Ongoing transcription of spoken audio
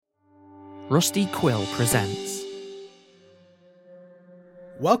Rusty Quill presents.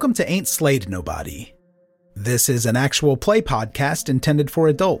 Welcome to Ain't Slayed Nobody. This is an actual play podcast intended for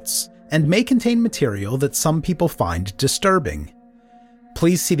adults and may contain material that some people find disturbing.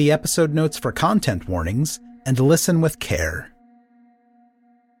 Please see the episode notes for content warnings and listen with care.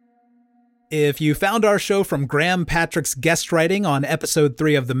 If you found our show from Graham Patrick's guest writing on episode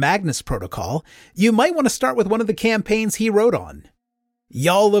 3 of the Magnus Protocol, you might want to start with one of the campaigns he wrote on.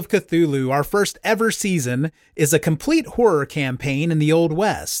 Y'all of Cthulhu, our first ever season, is a complete horror campaign in the Old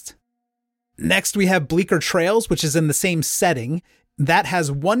West. Next we have Bleaker Trails, which is in the same setting. That has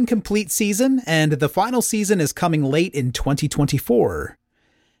one complete season, and the final season is coming late in 2024.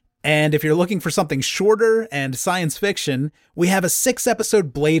 And if you're looking for something shorter and science fiction, we have a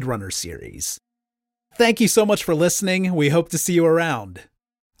 6-episode Blade Runner series. Thank you so much for listening. We hope to see you around.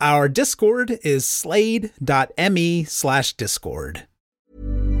 Our Discord is slade.me/discord.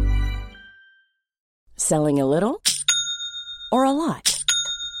 Selling a little or a lot?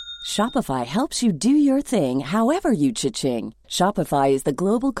 Shopify helps you do your thing however you cha-ching. Shopify is the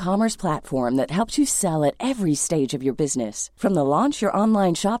global commerce platform that helps you sell at every stage of your business. From the launch your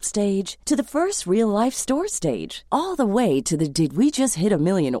online shop stage to the first real-life store stage, all the way to the did we just hit a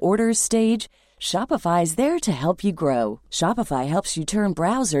million orders stage. Shopify is there to help you grow. Shopify helps you turn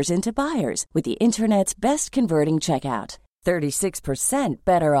browsers into buyers with the internet's best converting checkout. 36%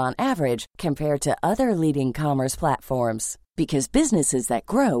 better on average compared to other leading commerce platforms. Because businesses that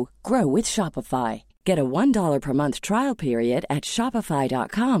grow, grow with Shopify. Get a $1 per month trial period at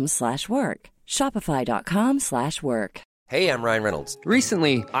shopify.com/work. Shopify.com/work. Hey, I'm Ryan Reynolds.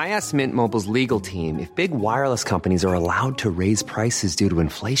 Recently, I asked Mint Mobile's legal team if big wireless companies are allowed to raise prices due to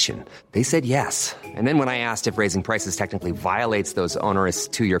inflation. They said yes. And then when I asked if raising prices technically violates those onerous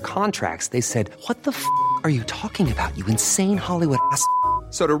 2-year contracts, they said, "What the f*** are you talking about, you insane Hollywood ass?"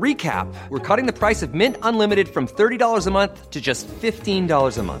 So to recap, we're cutting the price of Mint Unlimited from $30 a month to just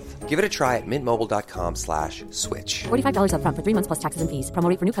 $15 a month. Give it a try at mintmobile.com/switch. $45 up front for 3 months plus taxes and fees. Promo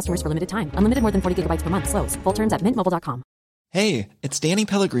rate for new customers for limited time. Unlimited more than 40 gigabytes per month. Slows full terms at mintmobile.com. Hey, it's Danny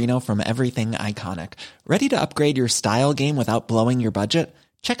Pellegrino from Everything Iconic. Ready to upgrade your style game without blowing your budget?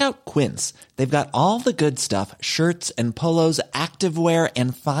 Check out Quince. They've got all the good stuff, shirts and polos, activewear,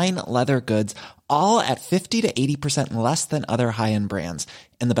 and fine leather goods, all at 50 to 80% less than other high-end brands.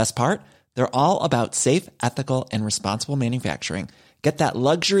 And the best part? They're all about safe, ethical, and responsible manufacturing. Get that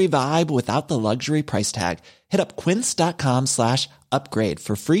luxury vibe without the luxury price tag. Hit up quince.com/upgrade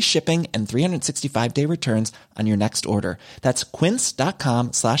for free shipping and 365-day returns on your next order. That's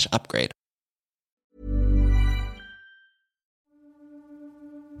quince.com/upgrade.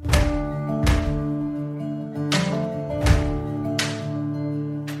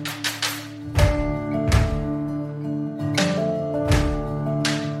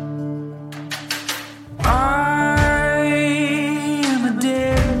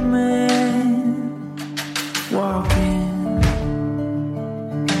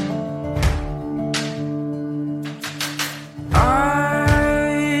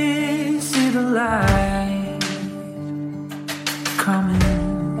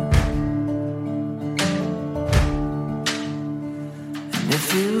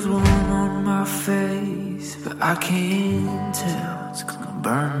 I can't tell, it's gonna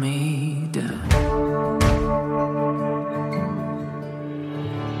burn me down.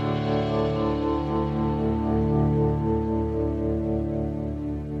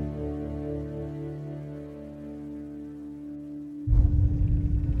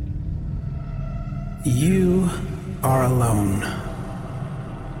 You are alone.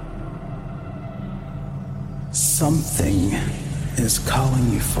 Something is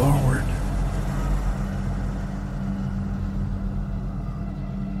calling you forward.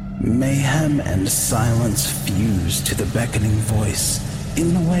 Mayhem and silence fuse to the beckoning voice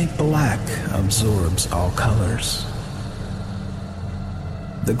in the way black absorbs all colors.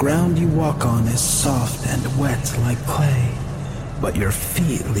 The ground you walk on is soft and wet like clay, but your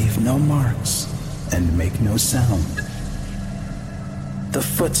feet leave no marks and make no sound. The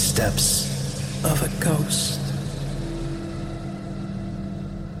footsteps of a ghost.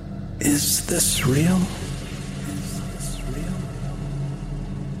 Is this real?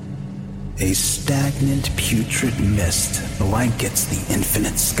 A stagnant, putrid mist blankets the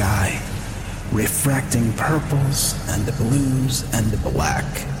infinite sky, refracting purples and blues and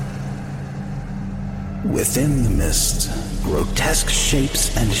black. Within the mist, grotesque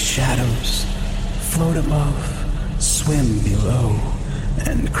shapes and shadows float above, swim below,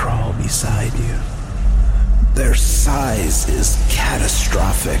 and crawl beside you. Their size is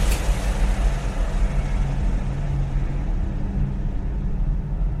catastrophic.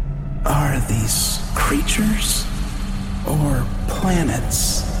 Are Are these creatures or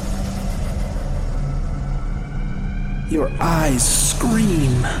planets? Your eyes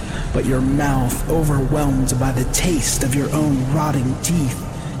scream, but your mouth, overwhelmed by the taste of your own rotting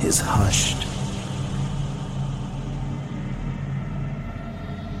teeth, is hushed.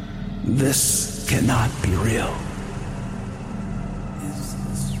 This cannot be real. Is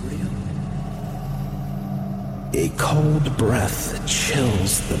this real? A cold breath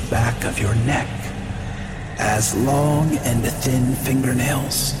chills the back of your neck as long and thin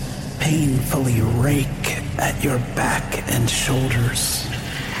fingernails painfully rake at your back and shoulders.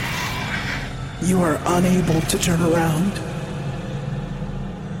 You are unable to turn around.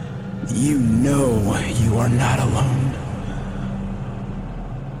 You know you are not alone.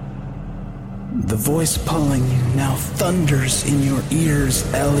 The voice pulling you now thunders in your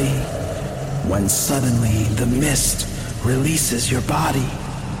ears, Ellie, when suddenly the mist releases your body.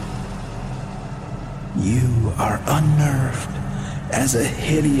 You are unnerved as a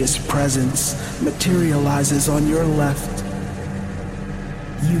hideous presence materializes on your left.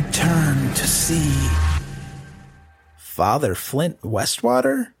 You turn to see Father Flint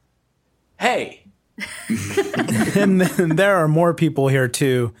Westwater? Hey! And then there are more people here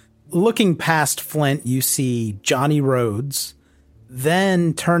too. Looking past Flint, you see Johnny Rhodes.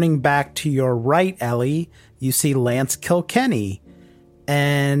 Then turning back to your right, Ellie, you see Lance Kilkenny.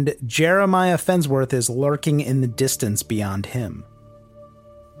 And Jeremiah Fensworth is lurking in the distance beyond him.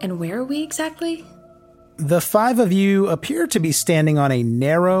 And where are we exactly? The five of you appear to be standing on a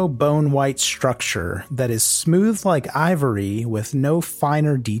narrow, bone-white structure that is smooth like ivory with no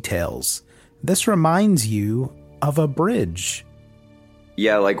finer details. This reminds you of a bridge.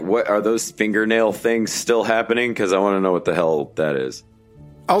 Yeah, like, what are those fingernail things still happening? Because I want to know what the hell that is.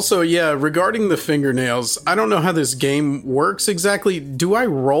 Also, yeah, regarding the fingernails, I don't know how this game works exactly. Do I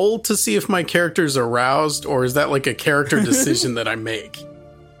roll to see if my character's aroused, or is that like a character decision that I make?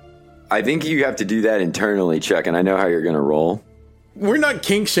 I think you have to do that internally, Chuck, and I know how you're going to roll. We're not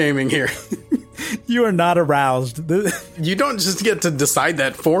kink shaming here. You are not aroused. You don't just get to decide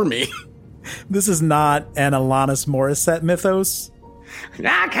that for me. This is not an Alanis Morissette mythos.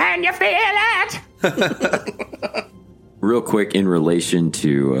 Now can you feel it? Real quick, in relation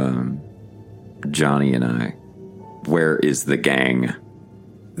to Johnny and I, where is the gang?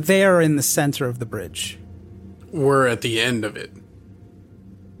 They are in the center of the bridge. We're at the end of it.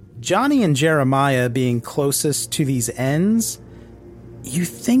 Johnny and Jeremiah being closest to these ends, you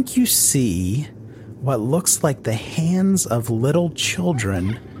think you see what looks like the hands of little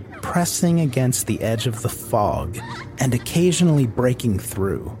children pressing against the edge of the fog and occasionally breaking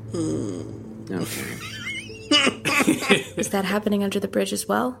through. Okay. Is that happening under the bridge as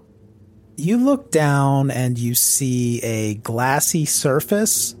well? You look down and you see a glassy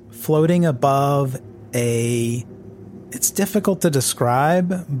surface floating above it's difficult to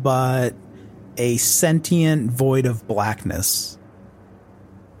describe, but a sentient void of blackness.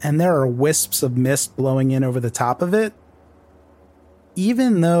 And there are wisps of mist blowing in over the top of it.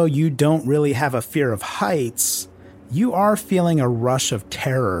 Even though you don't really have a fear of heights, you are feeling a rush of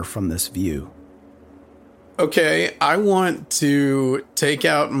terror from this view. Okay, I want to take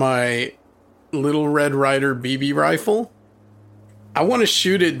out my Little Red Ryder BB rifle. I want to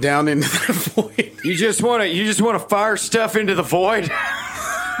shoot it down into the void. You just want to fire stuff into the void?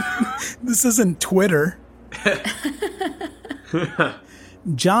 This isn't Twitter.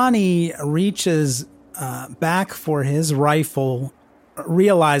 Johnny reaches back for his rifle,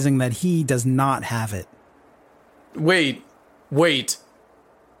 realizing that he does not have it. Wait.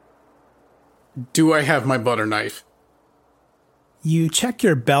 Do I have my butter knife? You check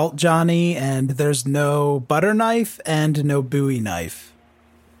your belt, Johnny, and there's no butter knife and no Bowie knife.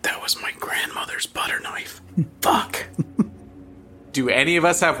 That was my grandmother's butter knife. Fuck. Do any of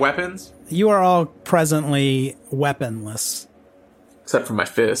us have weapons? You are all presently weaponless. Except for my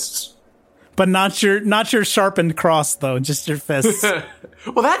fists. But not your sharpened cross, though, just your fists.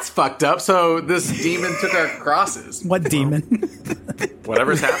 Well, that's fucked up. So this demon took our crosses. What demon?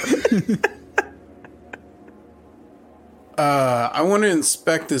 Whatever's happening. I want to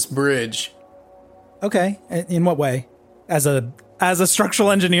inspect this bridge. Okay. In what way? As a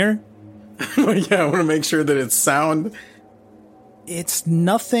structural engineer? Yeah, I want to make sure that it's sound. It's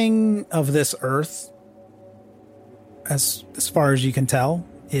nothing of this earth, as far as you can tell.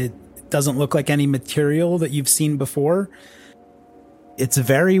 It doesn't look like any material that you've seen before. It's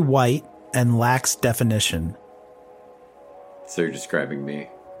very white and lacks definition. So you're describing me?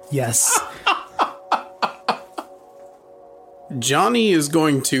 Yes. Johnny is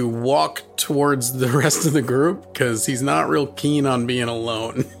going to walk towards the rest of the group because he's not real keen on being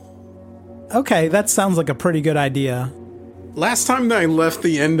alone. Okay, that sounds like a pretty good idea. Last time that I left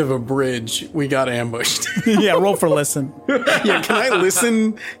the end of a bridge, we got ambushed. Yeah, roll for listen. Yeah, can I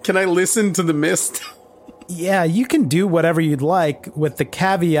listen? Can I listen to the mist? Yeah, you can do whatever you'd like with the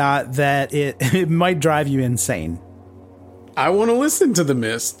caveat that it might drive you insane. I want to listen to the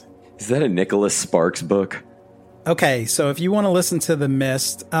mist. Is that a Nicholas Sparks book? Okay, so if you want to listen to the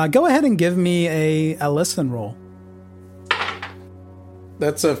mist, go ahead and give me a listen roll.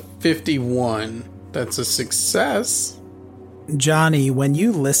 That's a 51. That's a success. Johnny, when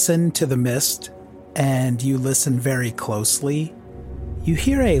you listen to the mist, and you listen very closely, you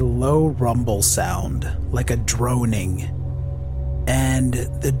hear a low rumble sound, like a droning. And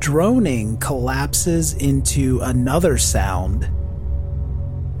the droning collapses into another sound,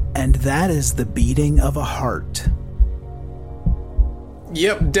 and that is the beating of a heart.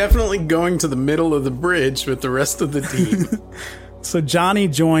 Yep, definitely going to the middle of the bridge with the rest of the team. So Johnny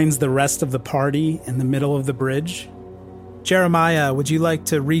joins the rest of the party in the middle of the bridge. Jeremiah, would you like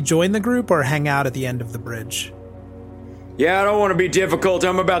to rejoin the group or hang out at the end of the bridge? Yeah, I don't want to be difficult.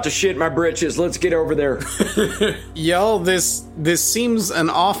 I'm about to shit my britches. Let's get over there. Y'all, this seems an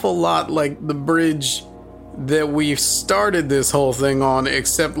awful lot like the bridge that we started this whole thing on,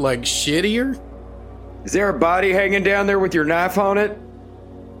 except like shittier. Is there a body hanging down there with your knife on it?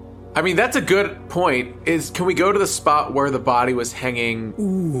 I mean, that's a good point. Can we go to the spot where the body was hanging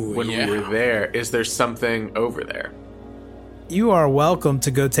when we were there? Is there something over there? You are welcome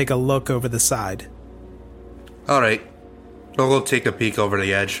to go take a look over the side. All right. I'll go take a peek over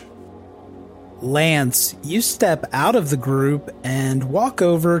the edge. Lance, you step out of the group and walk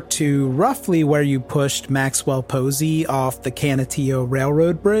over to roughly where you pushed Maxwell Posey off the Canutillo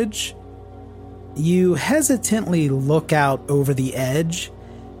Railroad Bridge. You hesitantly look out over the edge,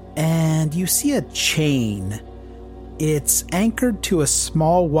 and you see a chain. It's anchored to a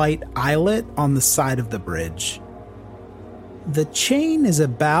small white eyelet on the side of the bridge. The chain is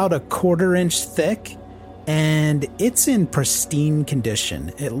about 1/4 inch thick, and it's in pristine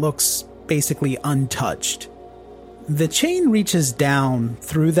condition. It looks basically untouched. The chain reaches down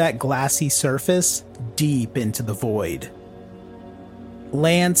through that glassy surface deep into the void.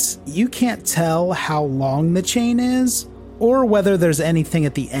 Lance, you can't tell how long the chain is, or whether there's anything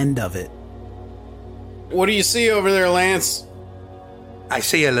at the end of it. What do you see over there, Lance? I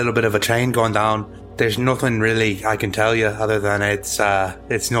see a little bit of a chain going down. There's nothing really I can tell you other than it's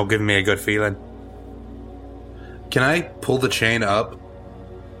not giving me a good feeling. Can I pull the chain up?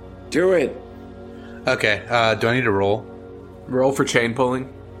 Do it. Okay, do I need to roll? Roll for chain pulling?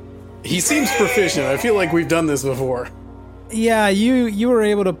 He seems proficient. I feel like we've done this before. Yeah, you were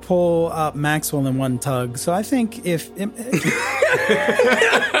able to pull up Maxwell in one tug, so I think if...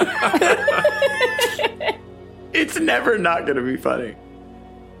 It's never not going to be funny.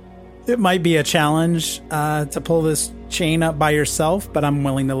 It might be a challenge to pull this chain up by yourself, but I'm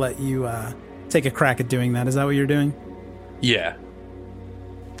willing to let you take a crack at doing that. Is that what you're doing? Yeah.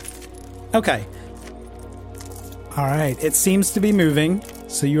 Okay. All right. It seems to be moving,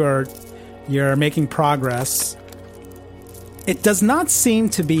 so you're making progress. It does not seem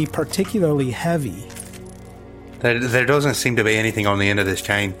to be particularly heavy. There doesn't seem to be anything on the end of this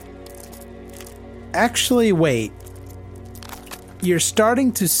chain. Actually, wait. You're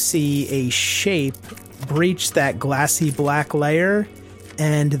starting to see a shape breach that glassy black layer,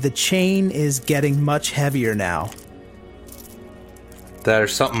 and the chain is getting much heavier now.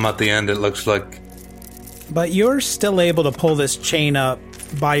 There's something at the end, it looks like. But you're still able to pull this chain up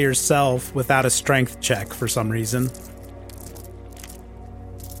by yourself without a strength check for some reason.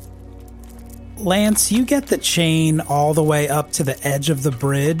 Lance, you get the chain all the way up to the edge of the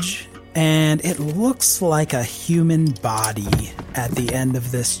bridge, and it looks like a human body at the end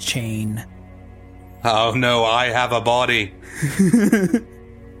of this chain. Oh no, I have a body.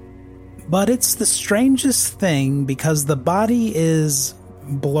 But it's the strangest thing because the body is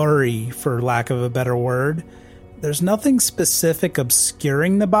blurry, for lack of a better word. There's nothing specific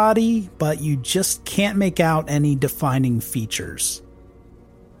obscuring the body, but you just can't make out any defining features.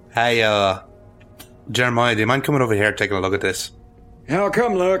 Hey, Jeremiah, do you mind coming over here taking a look at this? I'll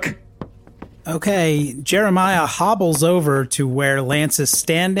come look. Okay, Jeremiah hobbles over to where Lance is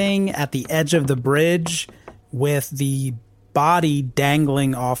standing at the edge of the bridge with the body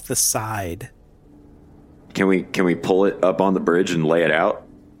dangling off the side. Can we pull it up on the bridge and lay it out?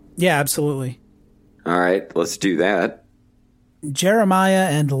 Yeah, absolutely. All right, let's do that. Jeremiah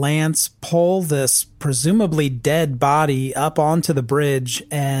and Lance pull this presumably dead body up onto the bridge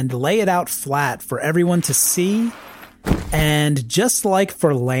and lay it out flat for everyone to see. And just like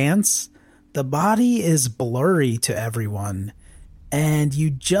for Lance, the body is blurry to everyone. and you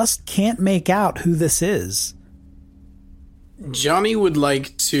just can't make out who this is. Johnny would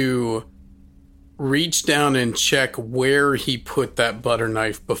like to reach down and check where he put that butter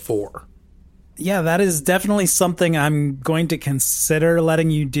knife before. Yeah, that is definitely something I'm going to consider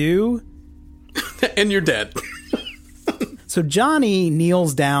letting you do. And you're dead. So Johnny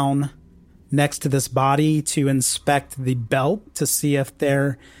kneels down next to this body to inspect the belt to see if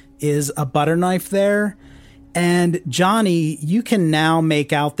there is a butter knife there. And Johnny, you can now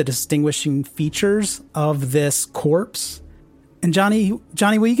make out the distinguishing features of this corpse. And Johnny,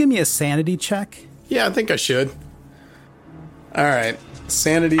 will you give me a sanity check? Yeah, I think I should. All right.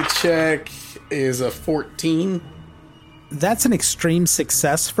 Sanity check is a 14. That's an extreme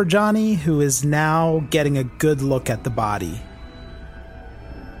success for Johnny, who is now getting a good look at the body.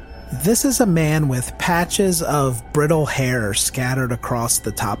 This is a man with patches of brittle hair scattered across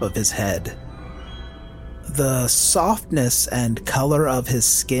the top of his head. The softness and color of his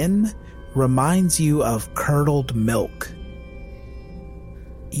skin reminds you of curdled milk.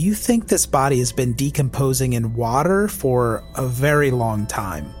 You think this body has been decomposing in water for a very long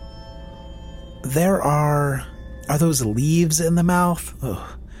time. There are those leaves in the mouth?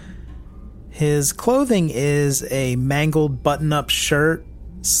 Ugh. His clothing is a mangled button-up shirt,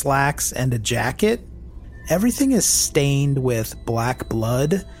 slacks, and a jacket. Everything is stained with black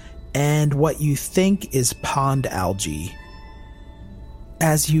blood and what you think is pond algae.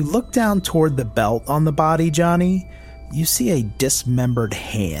 As you look down toward the belt on the body, Johnny, you see a dismembered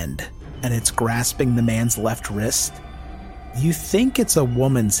hand, and it's grasping the man's left wrist. You think it's a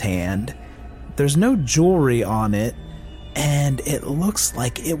woman's hand. There's no jewelry on it, and it looks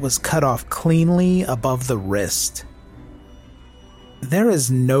like it was cut off cleanly above the wrist. There is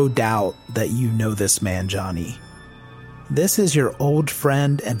no doubt that you know this man, Johnny. This is your old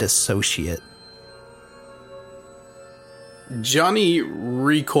friend and associate. Johnny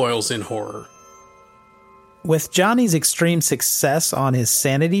recoils in horror. With Johnny's extreme success on his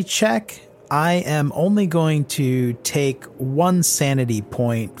sanity check, I am only going to take 1 sanity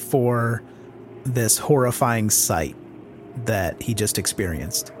point for this horrifying sight that he just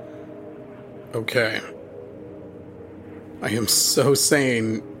experienced. Okay. I am so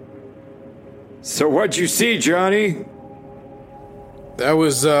sane. So what'd you see, Johnny? That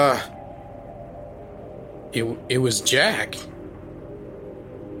was, It was Jack.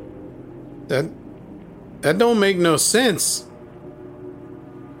 That don't make no sense.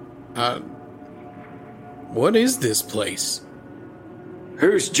 What is this place?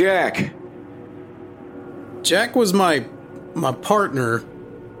 Who's Jack? Jack was my partner.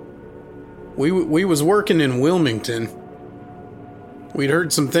 We was working in Wilmington. We'd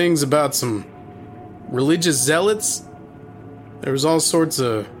heard some things about some religious zealots. There was all sorts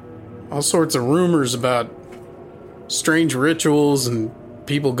of rumors about strange rituals and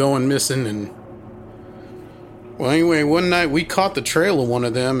people going missing. And well, anyway, one night we caught the trail of one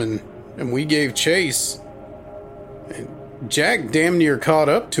of them and we gave chase. And Jack damn near caught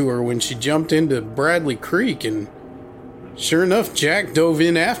up to her when she jumped into Bradley Creek, and sure enough, Jack dove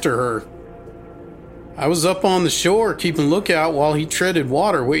in after her. I was up on the shore keeping lookout while he treaded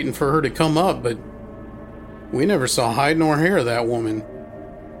water waiting for her to come up, but we never saw hide nor hair of that woman.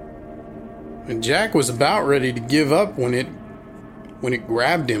 And Jack was about ready to give up when it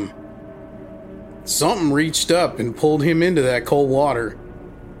grabbed him. Something reached up and pulled him into that cold water.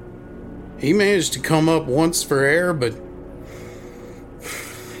 He managed to come up once for air, but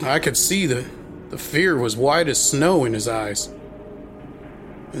I could see the fear was white as snow in his eyes.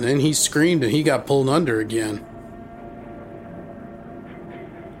 And then he screamed and he got pulled under again.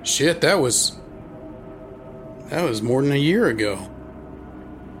 Shit, that was more than a year ago.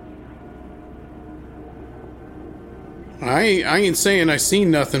 I ain't saying I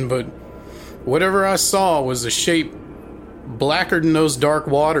seen nothing, but whatever I saw was a shape blacker than those dark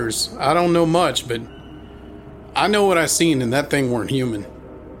waters. I don't know much, but I know what I seen, and that thing weren't human.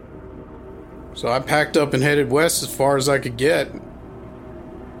 So I packed up and headed west as far as I could get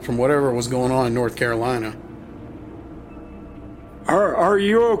from whatever was going on in North Carolina. Are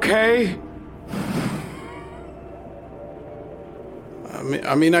you okay?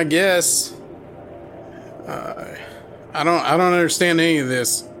 I mean, I guess. I don't understand any of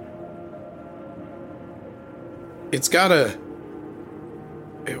this. It's got a.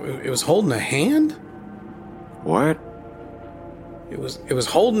 It was holding a hand. What? It was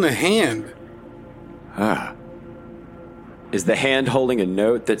holding a hand. Ah. Is the hand holding a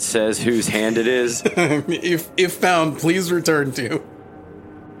note that says whose hand it is? If found, please return to.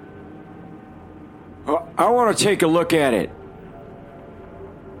 I want to take a look at it.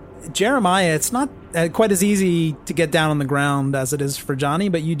 Jeremiah, it's not quite as easy to get down on the ground as it is for Johnny,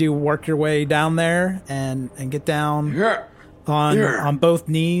 but you do work your way down there and get down on both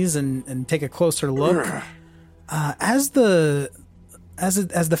knees and take a closer look. As the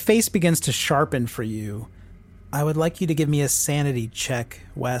face begins to sharpen for you, I would like you to give me a sanity check,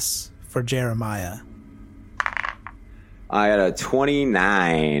 Wes, for Jeremiah. I got a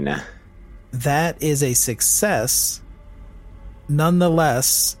 29. That is a success.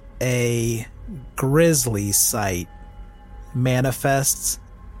 Nonetheless, a grisly sight manifests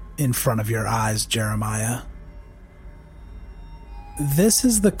in front of your eyes, Jeremiah. This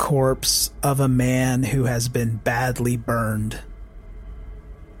is the corpse of a man who has been badly burned.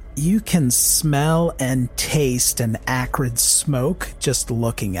 You can smell and taste an acrid smoke just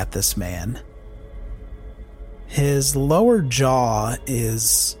looking at this man. His lower jaw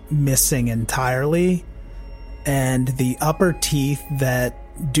is missing entirely, and the upper teeth that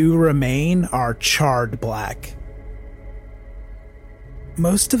do remain are charred black.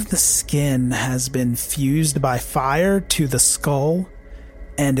 Most of the skin has been fused by fire to the skull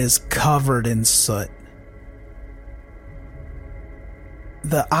and is covered in soot.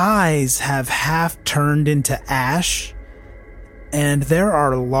 The eyes have half turned into ash, and there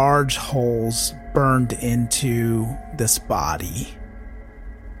are large holes burned into this body.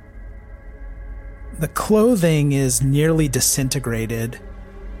 The clothing is nearly disintegrated,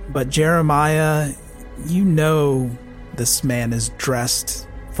 but Jeremiah, you know this man is dressed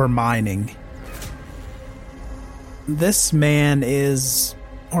for mining. This man is,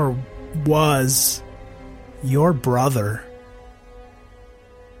 or was, your brother.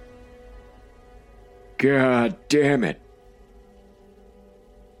 God damn it.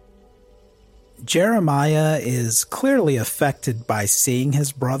 Jeremiah is clearly affected by seeing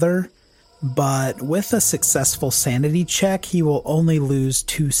his brother, but with a successful sanity check, he will only lose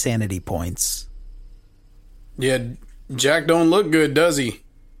 2 sanity points. Yeah, Jack don't look good, does he?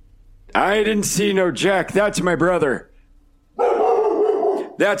 I didn't see no Jack. That's my brother.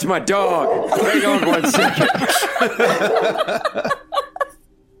 That's my dog. Hang on 1 second.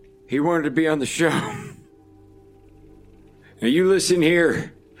 He wanted to be on the show. Now you listen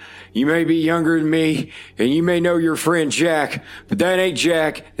here. You may be younger than me, and you may know your friend Jack, but that ain't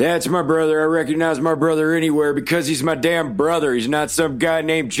Jack. That's my brother. I recognize my brother anywhere because he's my damn brother. He's not some guy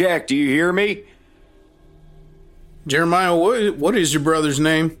named Jack. Do you hear me? Jeremiah, what is your brother's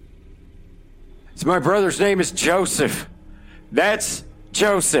name? My brother's name is Joseph. That's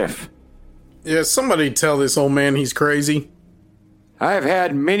Joseph. Yeah, somebody tell this old man he's crazy. I've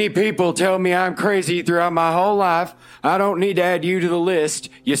had many people tell me I'm crazy throughout my whole life. I don't need to add you to the list,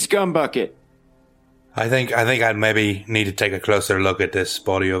 you scumbucket. I think I'd maybe need to take a closer look at this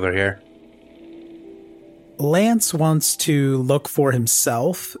body over here. Lance wants to look for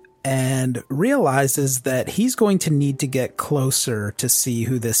himself and realizes that he's going to need to get closer to see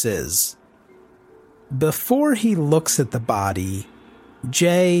who this is. Before he looks at the body,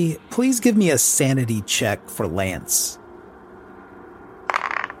 Jay, please give me a sanity check for Lance.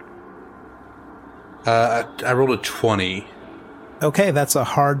 I rolled a 20. Okay, that's a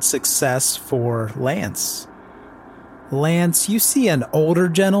hard success for Lance. Lance, you see an older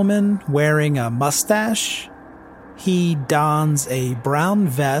gentleman wearing a mustache. He dons a brown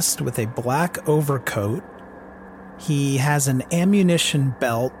vest with a black overcoat. He has an ammunition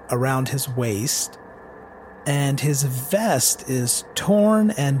belt around his waist, and his vest is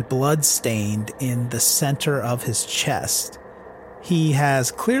torn and blood-stained in the center of his chest. He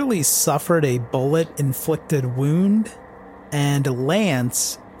has clearly suffered a bullet-inflicted wound, and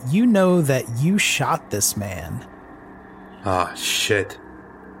Lance, you know that you shot this man. Oh, shit.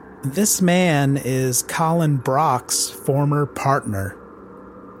 This man is Colin Brock's former partner.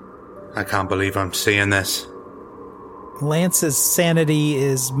 I can't believe I'm seeing this. Lance's sanity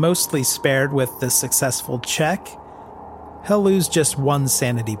is mostly spared with the successful check. He'll lose just 1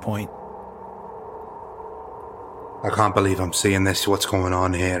 sanity point. I can't believe I'm seeing this. What's going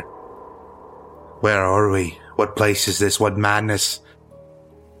on here? Where are we? What place is this? What madness?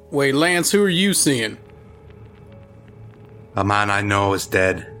 Wait, Lance, who are you seeing? A man I know is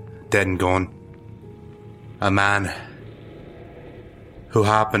dead. Dead and gone. A man who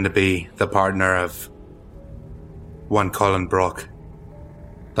happened to be the partner of one Colin Brock.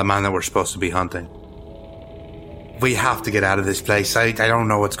 The man that we're supposed to be hunting. We have to get out of this place. I don't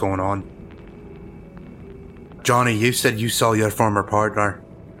know what's going on. Johnny, you said you saw your former partner.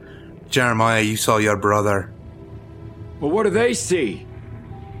 Jeremiah, you saw your brother. Well, what do they see?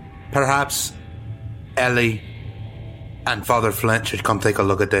 Perhaps Ellie and Father Flint should come take a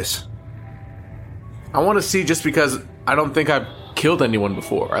look at this. I want to see, just because I don't think I've killed anyone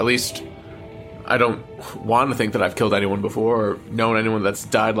before. At least I don't want to think that I've killed anyone before or known anyone that's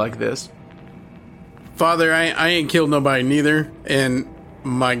died like this. Father, I ain't killed nobody neither, and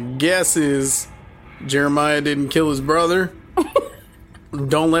my guess is Jeremiah didn't kill his brother.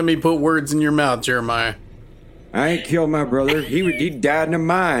 Don't let me put words in your mouth, Jeremiah. I ain't killed my brother. He died in a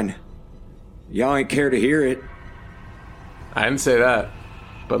mine. Y'all ain't care to hear it. I didn't say that,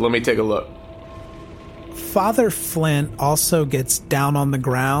 but let me take a look. Father Flint also gets down on the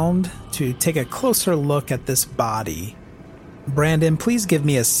ground to take a closer look at this body. Brandon, please give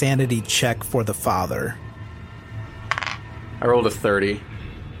me a sanity check for the father. I rolled a 30.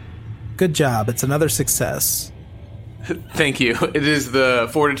 Good job. It's another success. Thank you. It is the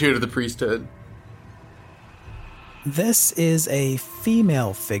fortitude of the priesthood. This is a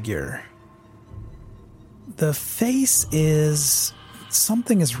female figure. The face is...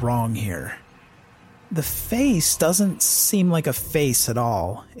 something is wrong here. The face doesn't seem like a face at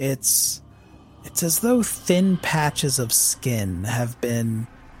all. It's as though thin patches of skin have been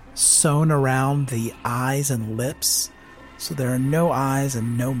sewn around the eyes and lips, so there are no eyes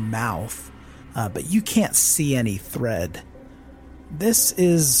and no mouth, but you can't see any thread. This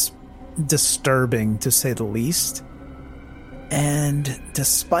is disturbing, to say the least. And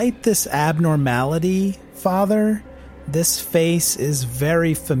despite this abnormality, Father, this face is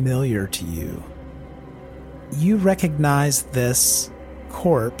very familiar to you. You recognize this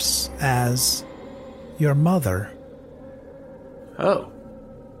corpse as your mother. Oh.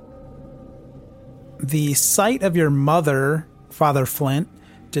 The sight of your mother, Father Flint,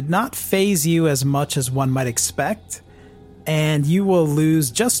 did not faze you as much as one might expect, and you will lose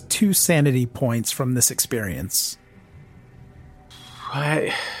just 2 sanity points from this experience.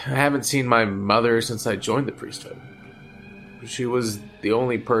 I haven't seen my mother since I joined the priesthood. She was the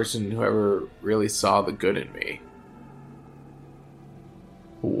only person who ever really saw the good in me.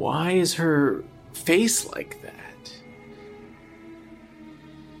 Why is her face like that?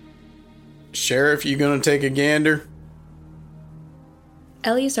 Sheriff, you gonna take a gander?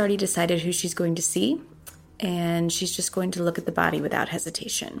 Ellie's already decided who she's going to see, and she's just going to look at the body without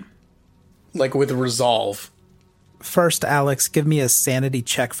hesitation. Like with resolve. First, Alex, give me a sanity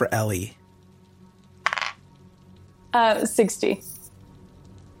check for Ellie. 60.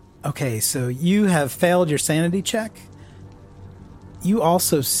 Okay, so you have failed your sanity check. You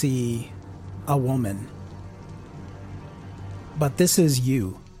also see a woman. But this is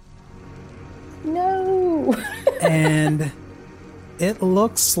you. No! And it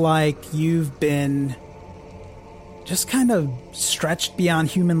looks like you've been just kind of stretched beyond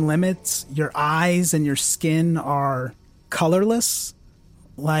human limits. Your eyes and your skin are colorless,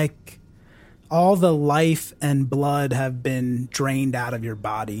 like all the life and blood have been drained out of your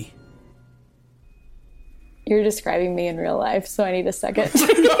body. You're describing me in real life, so I need a second.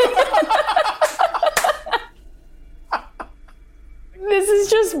 This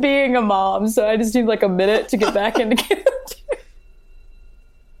is just being a mom, so I just need like a minute to get back into character.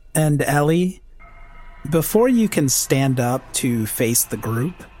 And Ellie, before you can stand up to face the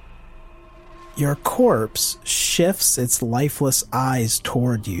group, your corpse shifts its lifeless eyes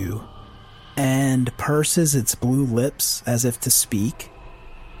toward you and purses its blue lips as if to speak.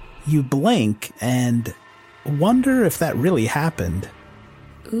 You blink and wonder if that really happened.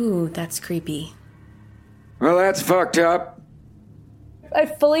 Ooh, that's creepy. Well, that's fucked up. I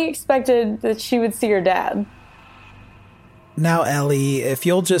fully expected that she would see her dad. Now, Ellie, if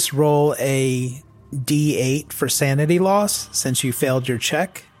you'll just roll a D8 for sanity loss, since you failed your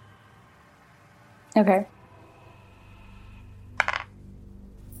check. Okay.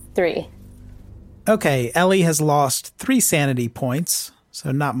 3. Okay, Ellie has lost 3 sanity points,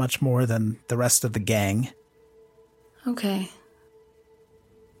 so not much more than the rest of the gang. Okay.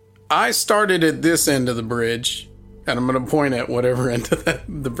 I started at this end of the bridge, and I'm going to point at whatever end of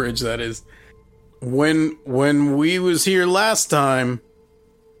the bridge that is. When we was here last time,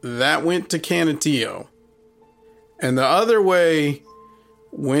 that went to Canutillo. And the other way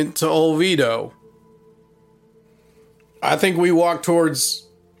went to Olvido. I think we walked towards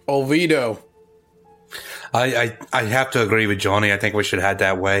Olvido. I have to agree with Johnny. I think we should head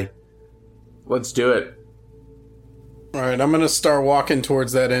that way. Let's do it. All right, I'm going to start walking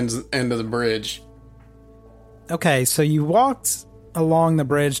towards that end of the bridge. Okay, so you walked along the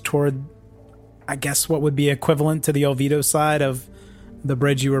bridge toward, I guess, what would be equivalent to the Olvido side of the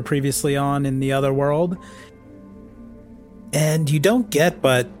bridge you were previously on in the other world. And you don't get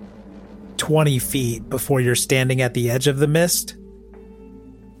but 20 feet before you're standing at the edge of the mist.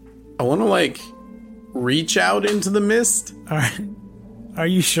 I want to, reach out into the mist. All right. Are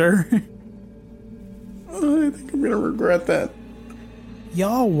you sure? I think I'm going to regret that.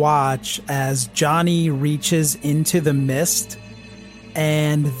 Y'all watch as Johnny reaches into the mist,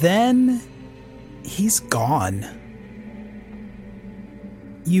 and then he's gone.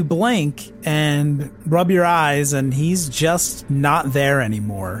 You blink and rub your eyes, and he's just not there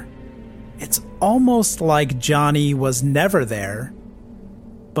anymore. It's almost like Johnny was never there,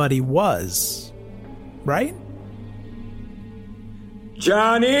 but he was, right?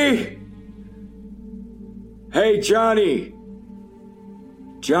 Johnny? Hey, Johnny.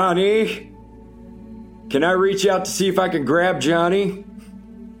 Johnny? Can I reach out to see if I can grab Johnny?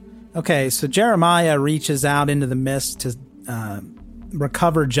 Okay, so Jeremiah reaches out into the mist to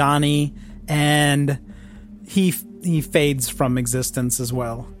recover Johnny, and he fades from existence as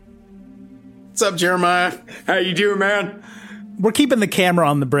well. What's up, Jeremiah? How you doing, man? We're keeping the camera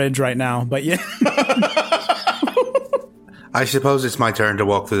on the bridge right now, but yeah. I suppose it's my turn to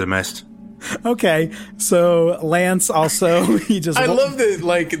walk through the mist. Okay, so Lance also, I love that,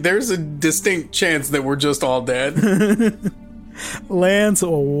 like, there's a distinct chance that we're just all dead. Lance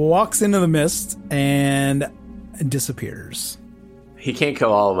walks into the mist and disappears. He can't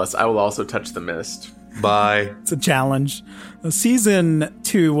kill all of us. I will also touch the mist. Bye. It's a challenge. Season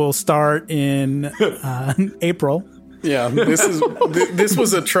 2 will start in April. Yeah, this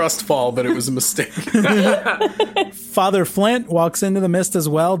was a trust fall, but it was a mistake. Father Flint walks into the mist as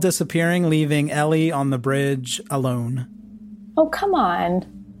well, disappearing, leaving Ellie on the bridge alone. Oh, come on.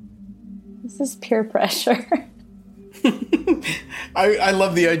 This is peer pressure. I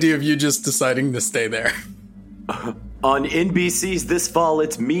love the idea of you just deciding to stay there. On NBC's this fall,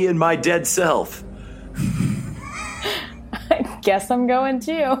 it's me and my dead self. I guess I'm going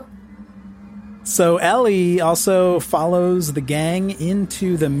too. So Ellie also follows the gang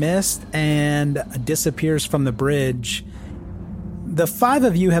into the mist and disappears from the bridge. The 5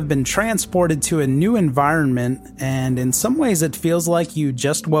 of you have been transported to a new environment, and in some ways it feels like you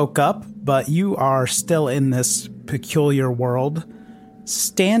just woke up, but you are still in this peculiar world,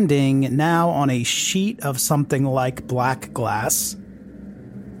 standing now on a sheet of something like black glass.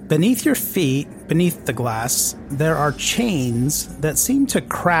 Beneath your feet, beneath the glass, there are chains that seem to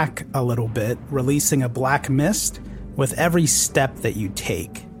crack a little bit, releasing a black mist with every step that you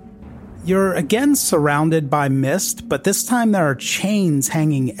take. You're again surrounded by mist, but this time there are chains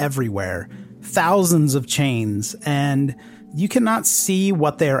hanging everywhere, thousands of chains, and you cannot see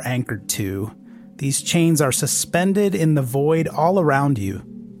what they are anchored to. These chains are suspended in the void all around you.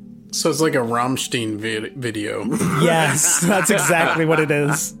 So it's like a Rammstein video. Yes, that's exactly what it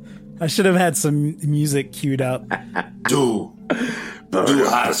is. I should have had some music queued up. Du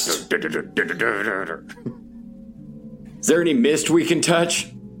hast. Is there any mist we can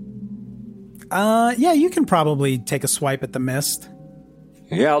touch? Yeah, you can probably take a swipe at the mist.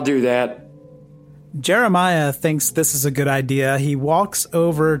 Yeah, I'll do that. Jeremiah thinks this is a good idea. He walks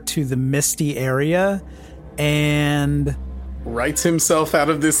over to the misty area and writes himself out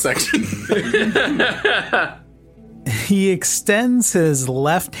of this section. He extends his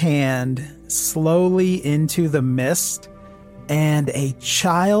left hand slowly into the mist, and a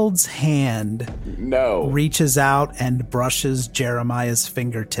child's hand reaches out and brushes Jeremiah's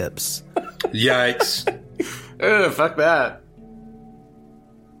fingertips. Yikes. Ugh, fuck that.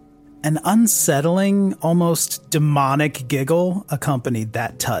 An unsettling, almost demonic giggle accompanied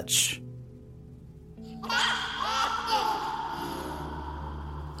that touch.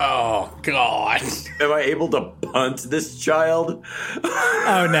 Oh, God. Am I able to punt this child?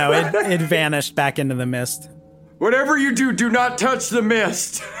 Oh, no, it vanished back into the mist. Whatever you do, do not touch the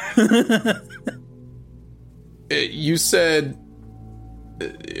mist. You said,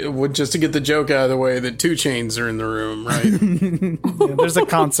 just to get the joke out of the way, that 2 Chainz are in the room, right? Yeah, there's a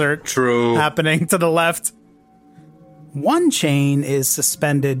concert happening to the left. 1 chain is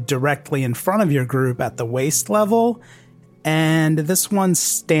suspended directly in front of your group at the waist level, and this one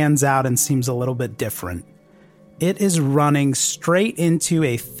stands out and seems a little bit different. It is running straight into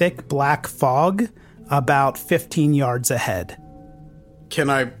a thick black fog about 15 yards ahead. Can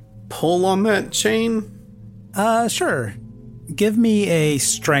I pull on that chain? Sure. Give me a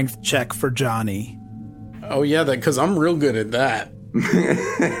strength check for Johnny. Oh, yeah, because I'm real good at that.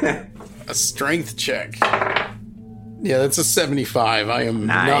 A strength check. Yeah, that's a 75. I am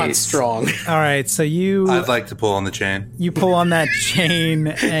not strong. All right, so I'd like to pull on the chain. You pull on that chain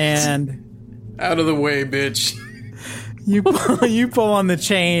and... Out of the way, bitch. You pull on the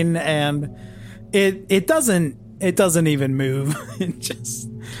chain and it doesn't even move. It just...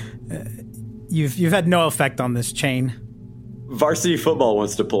 You've had no effect on this chain. Varsity football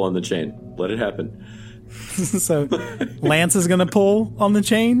wants to pull on the chain. Let it happen. So Lance is going to pull on the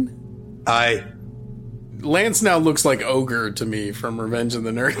chain? Aye. Lance now looks like Ogre to me from Revenge of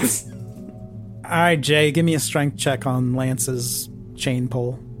the Nerds. All right, Jay, give me a strength check on Lance's chain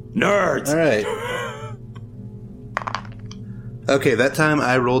pull. Nerds! All right. Okay, that time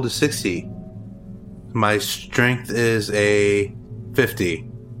I rolled a 60. My strength is a 50.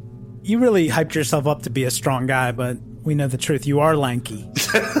 You really hyped yourself up to be a strong guy, but we know the truth. You are lanky.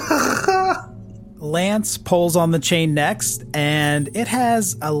 Lance pulls on the chain next, and it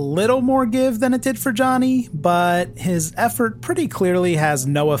has a little more give than it did for Johnny, but his effort pretty clearly has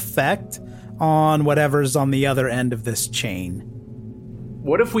no effect on whatever's on the other end of this chain.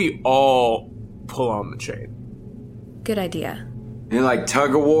 What if we all pull on the chain? Good idea. You like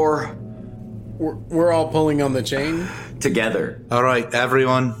tug of war? We're all pulling on the chain? Together. All right,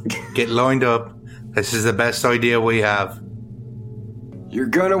 everyone, get lined up. This is the best idea we have. You're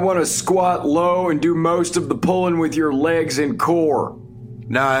gonna want to squat low and do most of the pulling with your legs and core.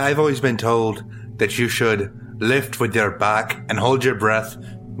 Now, I've always been told that you should lift with your back and hold your breath.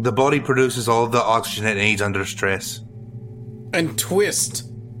 The body produces all the oxygen it needs under stress. And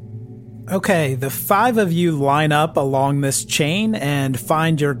twist. Okay, the 5 of you line up along this chain and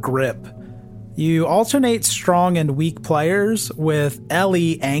find your grip. You alternate strong and weak players, with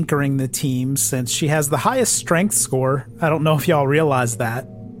Ellie anchoring the team since she has the highest strength score. I don't know if y'all realize that.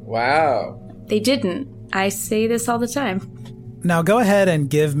 Wow. They didn't. I say this all the time. Now go ahead and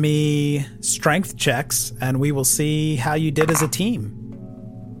give me strength checks, and we will see how you did as a team.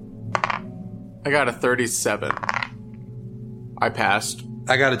 I got a 37. I passed.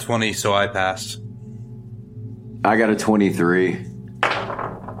 I got a 20, so I passed. I got a 23.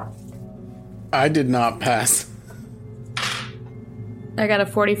 I did not pass. I got a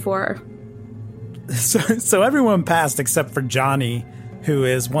 44. So everyone passed except for Johnny, who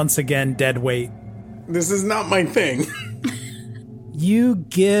is once again dead weight. This is not my thing. You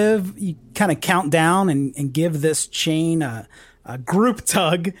kind of count down and give this chain a group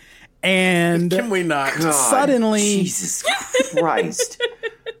tug, and can we not? God, suddenly, Jesus Christ.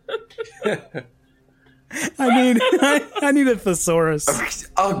 I need a thesaurus.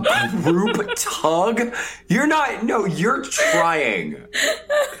 A group tug? You're not. No, you're trying.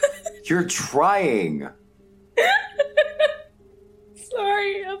 You're trying.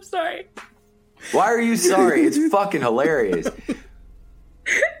 Sorry, I'm sorry. Why are you sorry? It's fucking hilarious.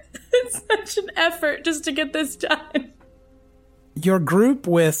 It's such an effort just to get this done. Your group,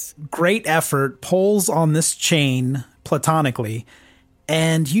 with great effort, pulls on this chain platonically,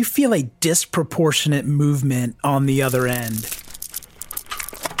 and you feel a disproportionate movement on the other end.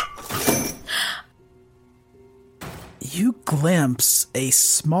 You glimpse a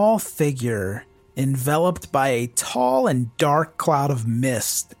small figure enveloped by a tall and dark cloud of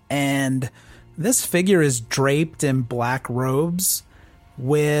mist, and this figure is draped in black robes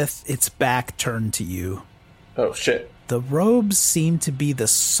with its back turned to you. Oh, shit. The robes seem to be the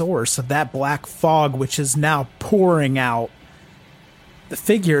source of that black fog which is now pouring out. The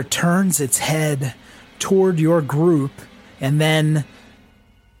figure turns its head toward your group, and then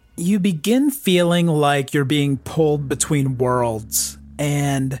you begin feeling like you're being pulled between worlds,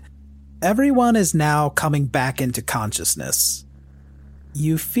 and everyone is now coming back into consciousness.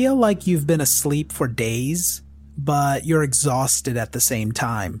 You feel like you've been asleep for days, but you're exhausted at the same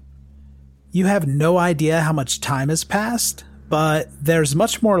time. You have no idea how much time has passed, but there's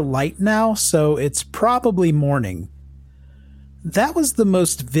much more light now, so it's probably morning. That was the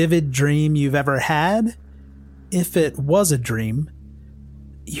most vivid dream you've ever had. If it was a dream,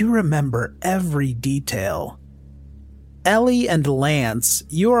 you remember every detail. Ellie and Lance,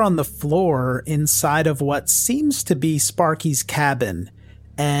 you are on the floor inside of what seems to be Sparky's cabin,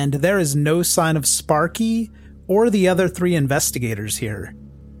 and there is no sign of Sparky or the other 3 investigators here.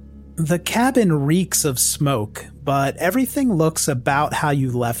 The cabin reeks of smoke, but everything looks about how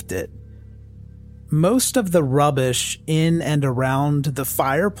you left it. Most of the rubbish in and around the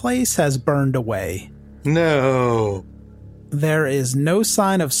fireplace has burned away. No. There is no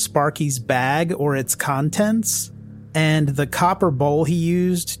sign of Sparky's bag or its contents, and the copper bowl he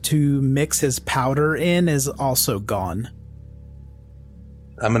used to mix his powder in is also gone.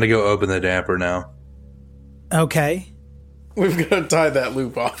 I'm gonna go open the damper now. Okay. We've got to tie that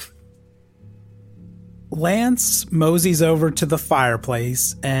loop off. Lance moseys over to the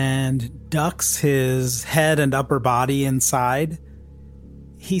fireplace and ducks his head and upper body inside.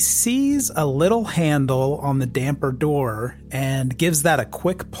 He sees a little handle on the damper door and gives that a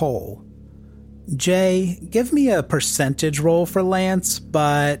quick pull. Jay, give me a percentage roll for Lance,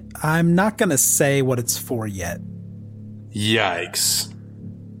 but I'm not going to say what it's for yet. Yikes.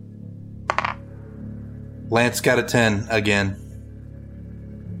 Lance got a 10 again.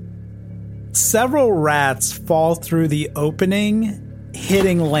 Several rats fall through the opening,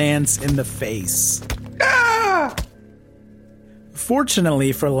 hitting Lance in the face. Ah!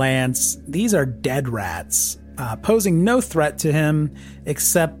 Fortunately for Lance, these are dead rats, posing no threat to him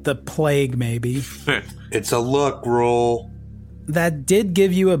except the plague, maybe. It's a luck roll. That did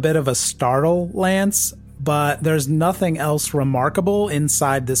give you a bit of a startle, Lance, but there's nothing else remarkable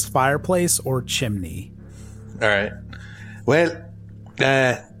inside this fireplace or chimney. All right. Well,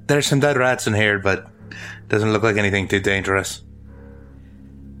 there's some dead rats in here, but doesn't look like anything too dangerous.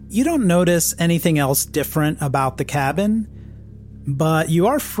 You don't notice anything else different about the cabin, but you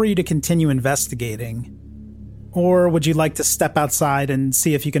are free to continue investigating. Or would you like to step outside and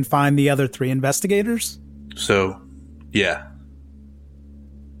see if you can find the other 3 investigators? So, yeah.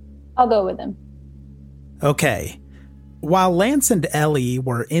 I'll go with him. Okay. While Lance and Ellie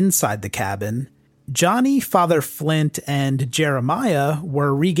were inside the cabin, Johnny, Father Flint, and Jeremiah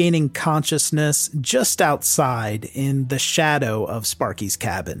were regaining consciousness just outside in the shadow of Sparky's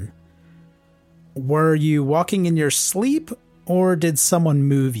cabin. Were you walking in your sleep, or did someone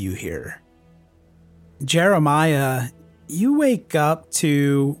move you here? Jeremiah, you wake up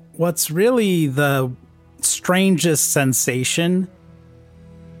to what's really the strangest sensation.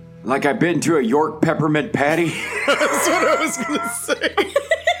 Like I've been to a York peppermint patty? That's what I was going to say.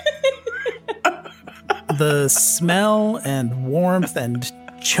 The smell and warmth and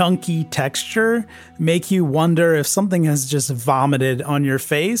chunky texture make you wonder if something has just vomited on your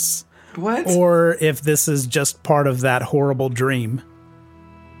face. What? Or if this is just part of that horrible dream.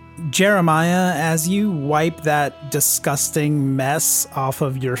 Jeremiah, as you wipe that disgusting mess off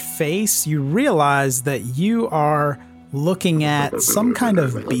of your face, you realize that you are looking at some kind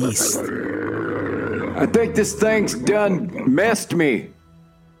of beast. I think this thing's done messed me.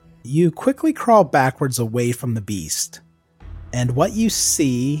 You quickly crawl backwards away from the beast, and what you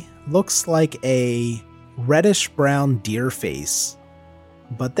see looks like a reddish-brown deer face,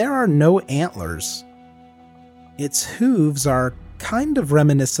 but there are no antlers. Its hooves are kind of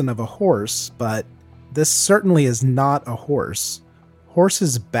reminiscent of a horse, but this certainly is not a horse.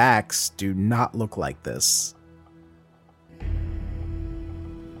 Horses' backs do not look like this.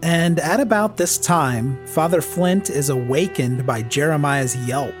 And at about this time, Father Flint is awakened by Jeremiah's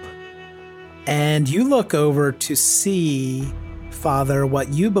yelp. And you look over to see, Father, what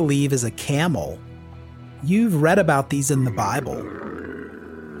you believe is a camel. You've read about these in the Bible.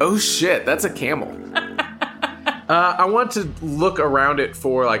 Oh shit, that's a camel. I want to look around it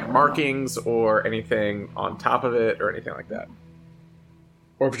for like markings or anything on top of it or anything like that.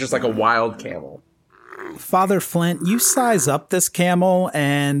 Or if it's just like a wild camel. Father Flint, you size up this camel,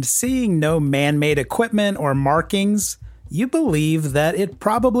 and seeing no man-made equipment or markings, you believe that it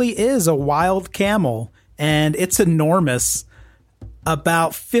probably is a wild camel, and it's enormous,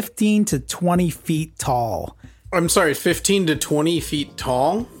 about 15 to 20 feet tall. I'm sorry, 15 to 20 feet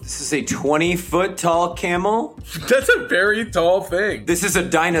tall? This is a 20-foot tall camel? That's a very tall thing. This is a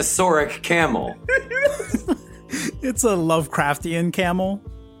dinosauric camel. It's a Lovecraftian camel.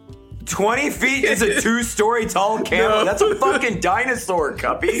 20 feet is a 2-story tall camel? No. That's a fucking dinosaur,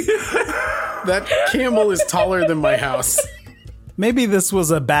 Cuppy. That camel is taller than my house. Maybe this was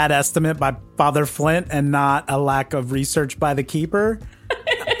a bad estimate by Father Flint and not a lack of research by the keeper.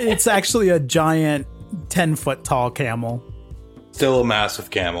 It's actually a giant 10-foot tall camel. Still a massive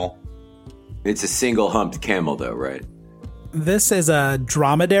camel. It's a single-humped camel, though, right? This is a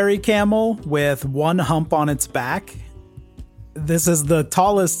dromedary camel with one hump on its back. This is the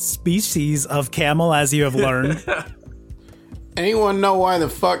tallest species of camel, as you have learned. Anyone know why the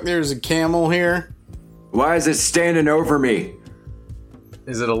fuck there's a camel here? Why is it standing over me?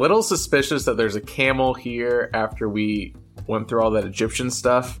 Is it a little suspicious that there's a camel here after we went through all that Egyptian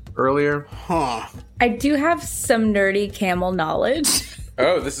stuff earlier? Huh. I do have some nerdy camel knowledge.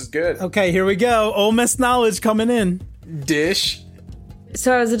 Oh, this is good. Okay, here we go. Ole Miss knowledge coming in. Dish.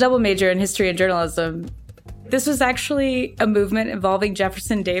 So I was a double major in history and journalism. This was actually a movement involving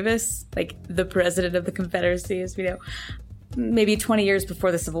Jefferson Davis, like the president of the Confederacy, as we know, maybe 20 years before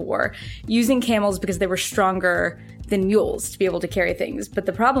the Civil War, using camels because they were stronger than mules to be able to carry things. But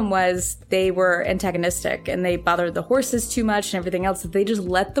the problem was they were antagonistic and they bothered the horses too much and everything else. So they just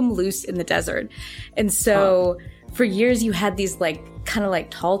let them loose in the desert. And so for years you had these like kind of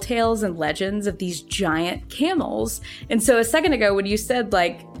like tall tales and legends of these giant camels. And so a second ago when you said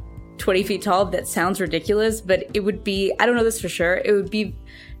like 20 feet tall, that sounds ridiculous, but it would be, I don't know this for sure, it would be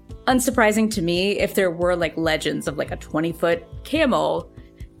unsurprising to me if there were like legends of like a 20-foot camel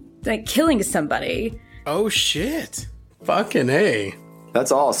like killing somebody. Oh shit. Fucking A.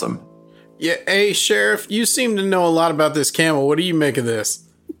 That's awesome. Yeah, hey Sheriff, you seem to know a lot about this camel. What do you make of this?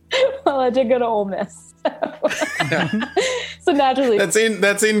 Well, I did go to Ole Miss. So naturally,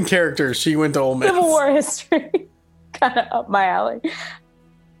 that's in character. She went to Ole Miss. Civil War history, kind of up my alley.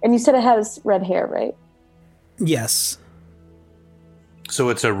 And you said it has red hair, right? Yes. So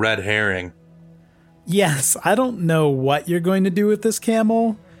it's a red herring. Yes. I don't know what you're going to do with this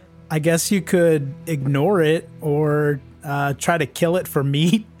camel. I guess you could ignore it or try to kill it for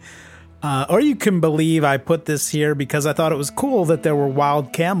meat. Or you can believe I put this here because I thought it was cool that there were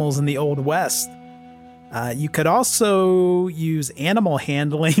wild camels in the Old West. You could also use animal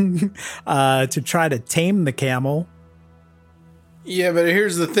handling to try to tame the camel. Yeah, but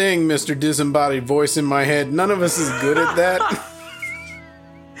here's the thing, Mr. Disembodied Voice in my head. None of us is good at that.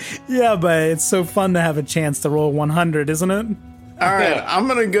 Yeah, but it's so fun to have a chance to roll 100, isn't it? All right, I'm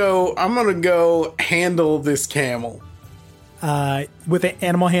gonna go handle this camel. With an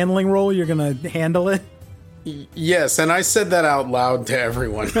animal handling roll, you're gonna handle it? Yes, and I said that out loud to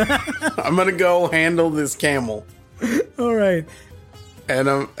everyone. I'm gonna go handle this camel. All right. And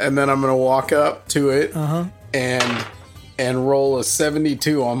then I'm gonna walk up to it and roll a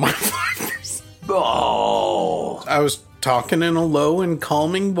 72 on my fighters. Oh. I was talking in a low and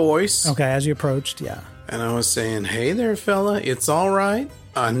calming voice. Okay, as you approached, yeah. And I was saying, "Hey there, fella, it's all right.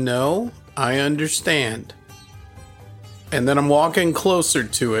 I know, I understand." And then I'm walking closer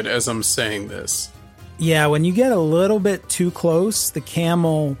to it as I'm saying this. Yeah, when you get a little bit too close, the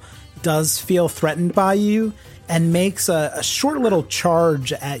camel does feel threatened by you and makes a short little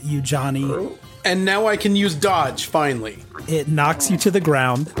charge at you, Johnny. And now I can use dodge, finally. It knocks you to the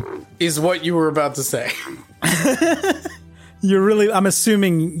ground. Is what you were about to say. I'm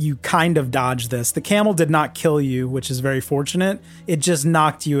assuming you kind of dodged this. The camel did not kill you, which is very fortunate. It just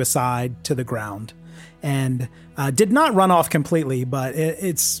knocked you aside to the ground. And did not run off completely, but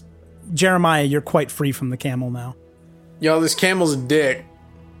it's... Jeremiah, you're quite free from the camel now. Yo, this camel's a dick.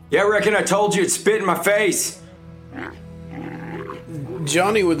 Yeah, I reckon I told you it'd spit in my face.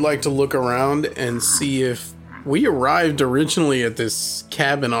 Johnny would like to look around and see if we arrived originally at this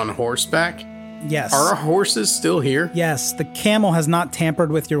cabin on horseback. Yes. Are our horses still here? Yes, the camel has not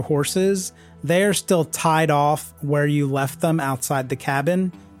tampered with your horses. They are still tied off where you left them outside the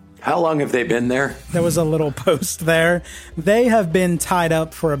cabin. How long have they been there? There was a little post there. They have been tied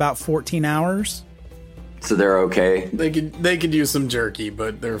up for about 14 hours. So they're okay? They could use some jerky,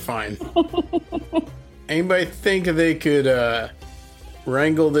 but they're fine. Anybody think they could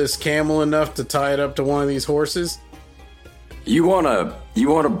wrangle this camel enough to tie it up to one of these horses? You wanna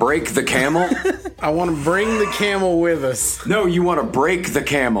break the camel? I want to bring the camel with us. No, you want to break the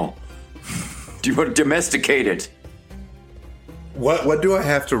camel. Do you want to domesticate it? What do I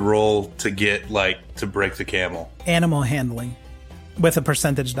have to roll to get, to break the camel? Animal handling with a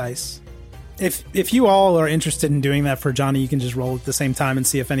percentage dice. If you all are interested in doing that for Johnny, you can just roll at the same time and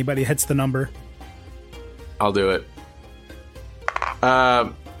see if anybody hits the number. I'll do it.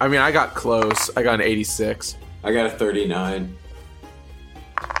 I got close. I got an 86. I got a 39.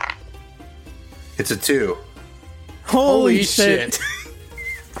 It's a 2. Holy shit.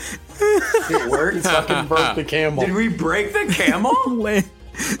 It worked. We fucking broke the camel. Did we break the camel?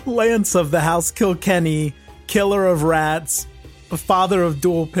 Lance of the House Kilkenny, killer of rats, father of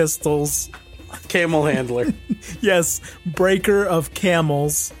dual pistols. Camel handler. Yes, breaker of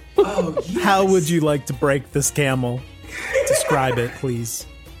camels. Oh, yes. How would you like to break this camel? Describe it, please.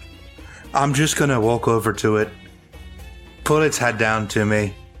 I'm just gonna walk over to it, pull its head down to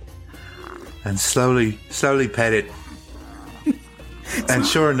me, and slowly pet it. And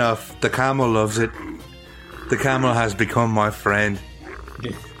sure enough, the camel loves it. The camel has become my friend.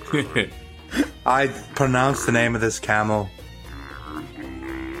 I pronounce the name of this camel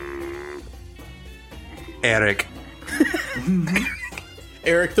Eric.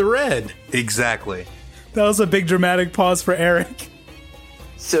 Eric the Red. Exactly. That was a big dramatic pause for Eric.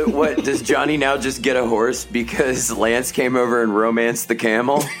 So what, does Johnny now just get a horse because Lance came over and romanced the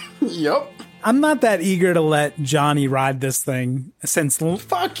camel? Yep. I'm not that eager to let Johnny ride this thing since...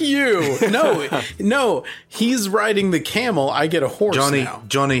 Fuck you. No, he's riding the camel. I get a horse now.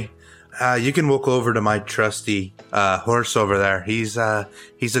 Johnny, you can walk over to my trusty horse over there. He's a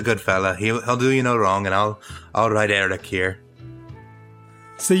good fella. He'll do you no wrong, and I'll ride Eric here.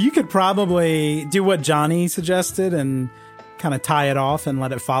 So you could probably do what Johnny suggested and kind of tie it off and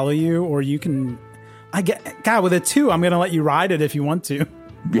let it follow you, or you can... God, with a 2, I'm going to let you ride it if you want to.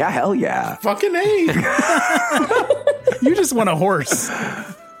 Yeah, hell yeah. Fucking A. You just want a horse.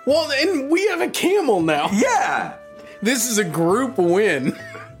 Well, and we have a camel now. Yeah. This is a group win.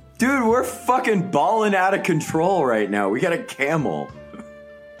 Dude, we're fucking balling out of control right now. We got a camel.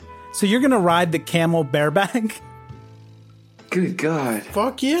 So you're going to ride the camel bareback? Good God.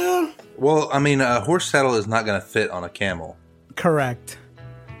 Fuck yeah. Well, I mean, a horse saddle is not going to fit on a camel. Correct.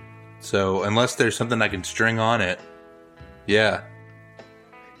 So unless there's something I can string on it, yeah.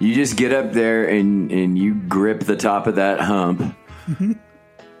 You just get up there and you grip the top of that hump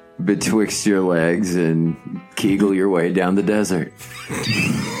betwixt your legs and kegel your way down the desert.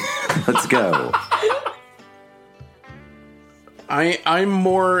 Let's go. I'm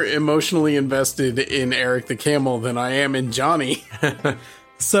more emotionally invested in Eric the Camel than I am in Johnny.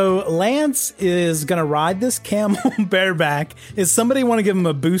 So Lance is going to ride this camel bareback. Is somebody want to give him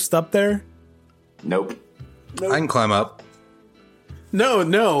a boost up there? Nope. I can climb up.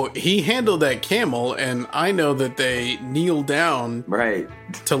 No, he handled that camel, and I know that they kneel down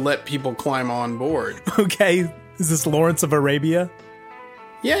to let people climb on board. Okay, is this Lawrence of Arabia?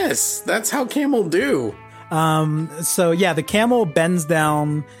 Yes, that's how camel do. So yeah, the camel bends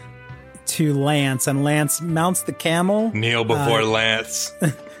down to Lance, and Lance mounts the camel. Kneel before Lance.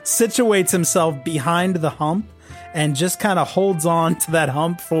 Situates himself behind the hump and just kind of holds on to that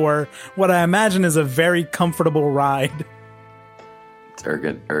hump for what I imagine is a very comfortable ride. It's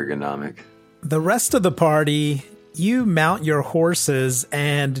ergonomic. The rest of the party, you mount your horses,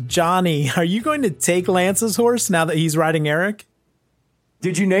 and Johnny, are you going to take Lance's horse now that he's riding Eric?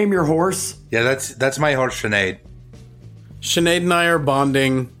 Did you name your horse? Yeah, that's my horse, Sinead. Sinead and I are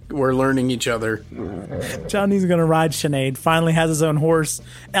bonding. We're learning each other. Johnny's going to ride Sinead. Finally has his own horse.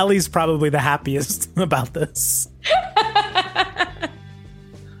 Ellie's probably the happiest about this.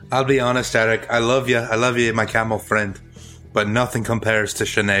 I'll be honest, Eric. I love you. I love you, my camel friend. But nothing compares to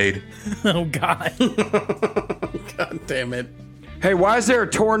Sinead. Oh, God. God damn it. Hey, why is there a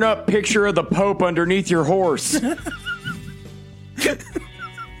torn up picture of the Pope underneath your horse?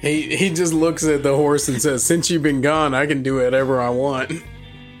 He just looks at the horse and says, since you've been gone, I can do whatever I want.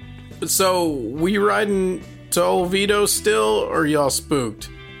 So, we riding to Oviedo still, or y'all spooked?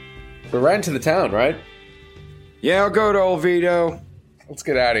 We're riding to the town, right? Yeah, I'll go to Oviedo. Let's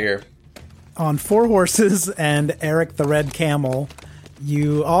get out of here. On 4 horses and Eric the Red Camel,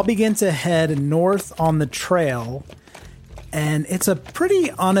 you all begin to head north on the trail, and it's a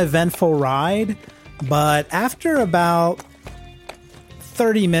pretty uneventful ride, but after about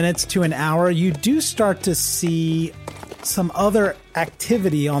 30 minutes to an hour, you do start to see some other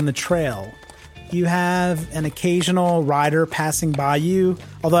activity on the trail. You have an occasional rider passing by you,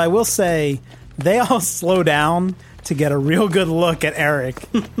 although I will say they all slow down to get a real good look at Eric.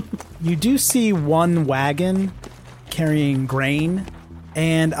 You do see one wagon carrying grain,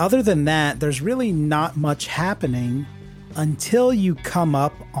 and other than that, there's really not much happening until you come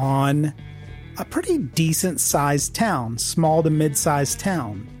up on a pretty decent-sized town, small to mid-sized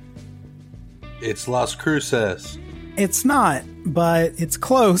town. It's Las Cruces. It's not, but it's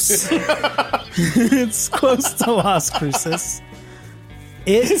close. It's close to Las Cruces.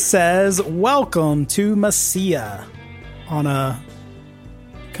 It says, "Welcome to Mesilla," on a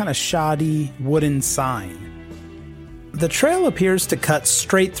kind of shoddy wooden sign. The trail appears to cut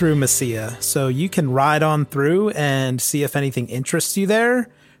straight through Mesilla, so you can ride on through and see if anything interests you there,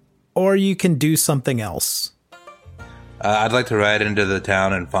 or you can do something else. I'd like to ride into the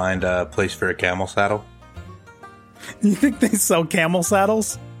town and find a place for a camel saddle. You think they sell camel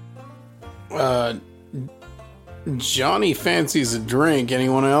saddles? Johnny fancies a drink.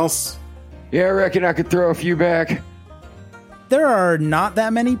 Anyone else? Yeah, I reckon I could throw a few back. There are not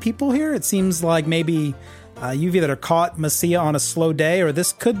that many people here. It seems like maybe you've either caught Mesilla on a slow day, or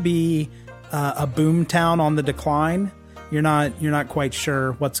this could be a boom town on the decline. You're not quite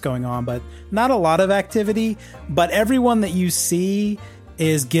sure what's going on, but not a lot of activity. But everyone that you see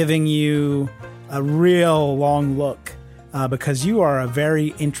is giving you a real long look because you are a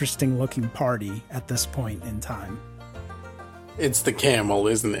very interesting looking party at this point in time. It's the camel,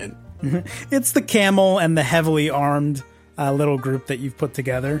 isn't it? It's the camel and the heavily armed little group that you've put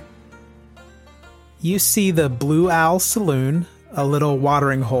together. You see the Blue Owl Saloon, a little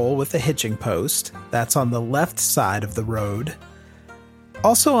watering hole with a hitching post. That's on the left side of the road.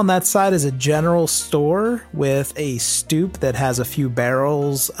 Also on that side is a general store with a stoop that has a few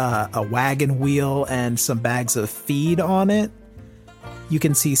barrels, a wagon wheel, and some bags of feed on it. You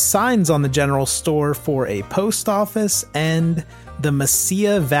can see signs on the general store for a post office and the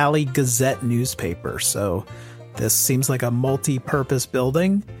Mesilla Valley Gazette newspaper, so this seems like a multi-purpose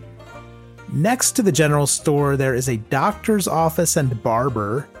building. Next to the general store, there is a doctor's office and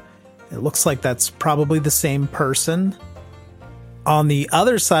barber. It looks like that's probably the same person. On the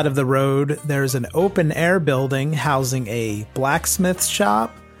other side of the road, there's an open-air building housing a blacksmith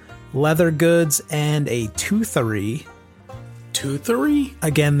shop, leather goods, and a toothery. Toothery?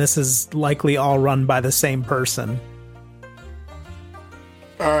 Again, this is likely all run by the same person.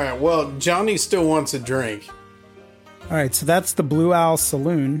 All right, well, Johnny still wants a drink. All right, so that's the Blue Owl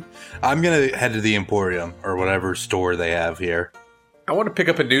Saloon. I'm going to head to the Emporium or whatever store they have here. I want to pick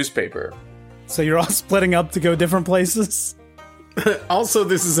up a newspaper. So you're all splitting up to go different places? Also,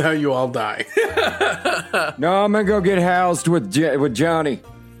 this is how you all die. No, I'm going to go get housed with Johnny.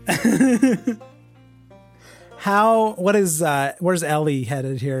 Where's Ellie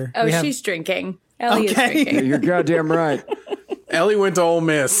headed here? Oh, she's drinking. Ellie is drinking. Yeah, you're goddamn right. Ellie went to Ole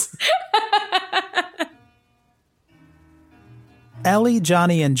Miss. Ellie,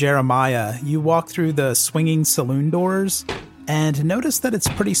 Johnny, and Jeremiah, you walk through the swinging saloon doors and notice that it's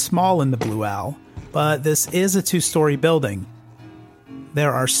pretty small in the Blue Owl, but this is a 2-story building.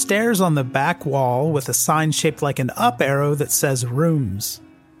 There are stairs on the back wall with a sign shaped like an up arrow that says rooms.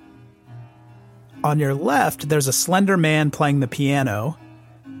 On your left, there's a slender man playing the piano.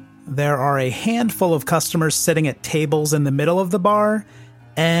 There are a handful of customers sitting at tables in the middle of the bar,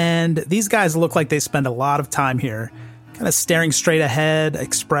 and these guys look like they spend a lot of time here, kind of staring straight ahead,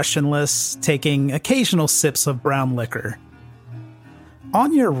 expressionless, taking occasional sips of brown liquor.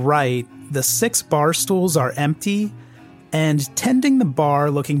 On your right, the 6 bar stools are empty, and tending the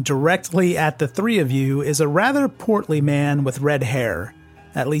bar, looking directly at the 3 of you, is a rather portly man with red hair.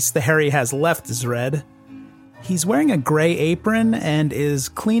 At least the hair he has left is red. He's wearing a gray apron and is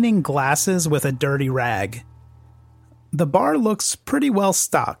cleaning glasses with a dirty rag. The bar looks pretty well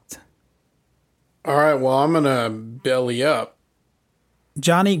stocked. All right, well, I'm going to belly up.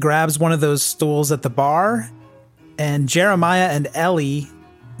 Johnny grabs one of those stools at the bar, and Jeremiah and Ellie,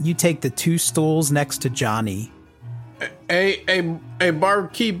 you take the 2 stools next to Johnny. Hey,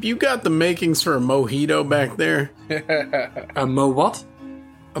 barkeep, you got the makings for a mojito back there? A what?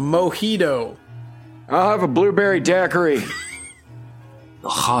 A mojito. I'll have a blueberry daiquiri.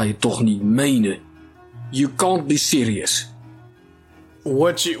 Dat ga je toch niet menen. You can't be serious.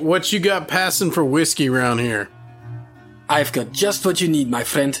 What you got passing for whiskey around here? I've got just what you need, my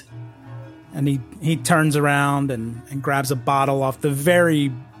friend. And he turns around and grabs a bottle off the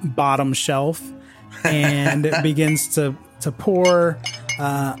very bottom shelf and begins to pour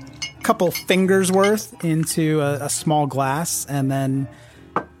a couple fingers worth into a small glass and then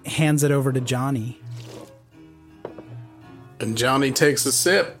hands it over to Johnny. And Johnny takes a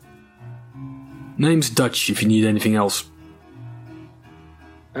sip. Name's Dutch if you need anything else.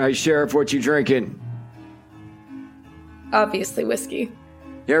 Hey, Sheriff, what you drinking? Obviously whiskey.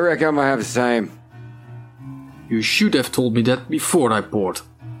 Yeah, Rick, I'm gonna have the same. You should have told me that before I poured.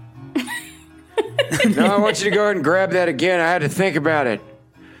 No, I want you to go ahead and grab that again. I had to think about it.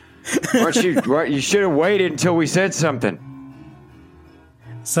 You should have waited until we said something.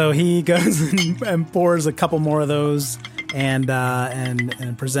 So he goes and pours a couple more of those and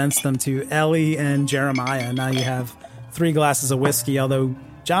presents them to Ellie and Jeremiah. Now you have 3 glasses of whiskey, although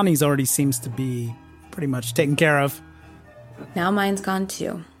Johnny's already seems to be pretty much taken care of. Now mine's gone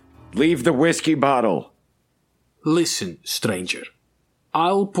too. Leave the whiskey bottle. Listen, stranger.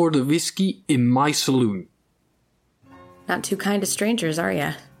 I'll pour the whiskey in my saloon. Not too kind to strangers, are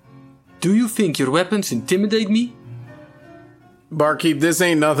ya? Do you think your weapons intimidate me? Barkeep, this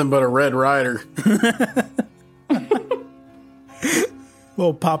ain't nothing but a Red Ryder.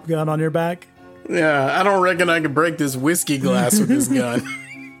 Little pop gun on your back. Yeah, I don't reckon I could break this whiskey glass with this gun.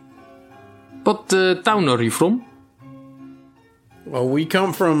 What town are you from? Well, we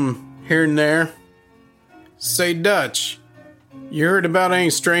come from here and there. Say, Dutch, you heard about any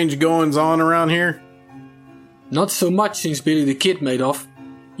strange goings-on around here? Not so much since Billy the Kid made off.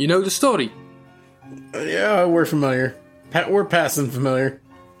 You know the story? Yeah, we're familiar. We're passing familiar.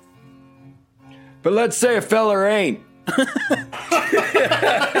 But let's say a feller ain't.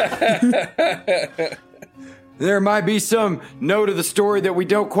 There might be some note of the story that we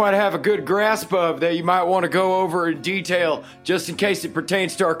don't quite have a good grasp of that you might want to go over in detail just in case it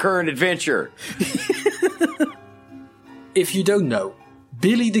pertains to our current adventure. If you don't know,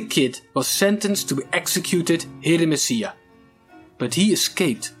 Billy the Kid was sentenced to be executed here in Messia. But he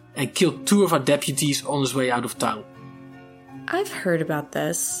escaped and killed 2 of our deputies on his way out of town. I've heard about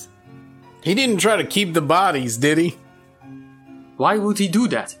this. He didn't try to keep the bodies, did he? Why would he do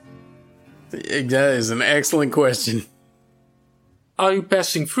that? That is an excellent question. Are you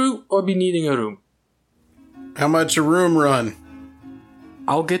passing through or be needing a room? How much a room run?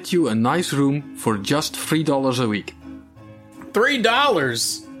 I'll get you a nice room for just $3 a week.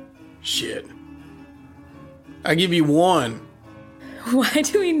 $3? Shit. I give you 1. Why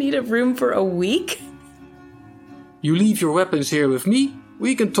do we need a room for a week? You leave your weapons here with me,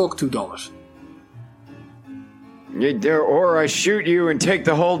 we can talk $2. Or I shoot you and take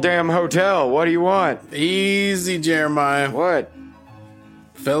the whole damn hotel. What do you want? Easy, Jeremiah. What?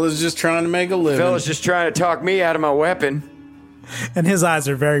 Fella's just trying to make a living. Fella's just trying to talk me out of my weapon. And his eyes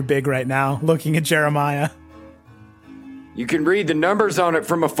are very big right now, looking at Jeremiah. You can read the numbers on it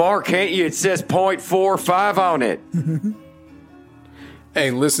from afar, can't you? It says 0.45 on it.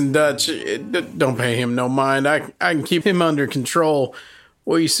 Hey, listen, Dutch, don't pay him no mind. I can keep him under control.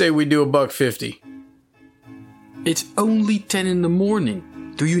 What do you say we do $1.50? It's only 10 in the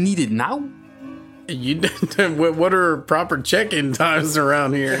morning. Do you need it now? What are proper check-in times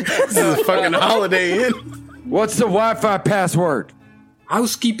around here? This is a fucking Holiday Inn. What's the Wi-Fi password?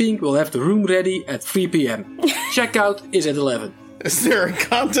 Housekeeping will have the room ready at 3 p.m. Checkout is at 11. Is there a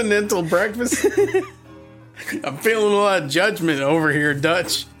continental breakfast? I'm feeling a lot of judgment over here,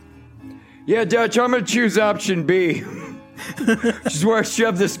 Dutch. Yeah, Dutch, I'm going to choose option B. Just where I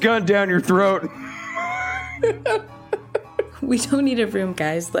shove this gun down your throat. We don't need a room,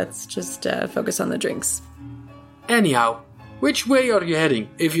 guys. Let's just focus on the drinks. Anyhow, which way are you heading,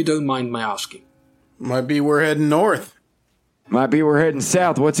 if you don't mind my asking? Might be we're heading north. Might be we're heading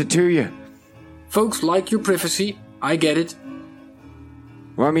south. What's it to you? Folks like your privacy. I get it.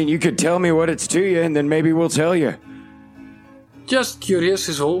 Well, I mean, you could tell me what it's to you, and then maybe we'll tell you. Just curious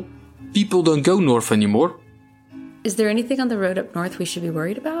is all. People don't go north anymore. Is there anything on the road up north we should be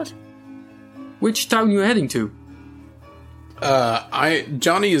worried about? Which town you heading to?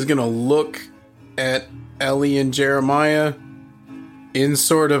 Johnny is gonna look at Ellie and Jeremiah in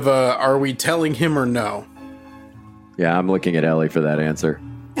sort of a, are we telling him or no? Yeah, I'm looking at Ellie for that answer.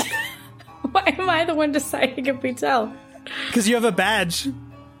 Why am I the one deciding if we tell? Because you have a badge.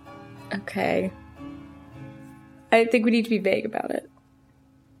 Okay. I think we need to be vague about it.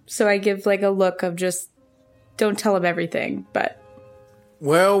 So I give like a look of just, don't tell him everything, but...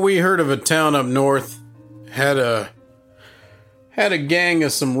 Well, we heard of a town up north. Had a gang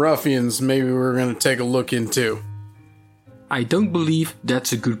of some ruffians maybe we were going to take a look into. I don't believe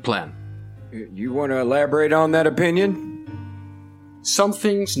that's a good plan. You want to elaborate on that opinion?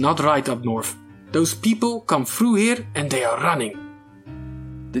 Something's not right up north. Those people come through here and they are running.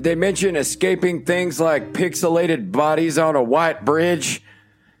 Did they mention escaping things like pixelated bodies on a white bridge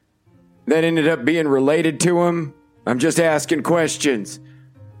that ended up being related to them? I'm just asking questions.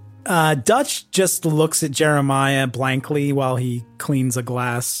 Dutch just looks at Jeremiah blankly while he cleans a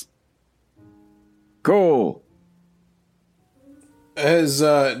glass. Cool. As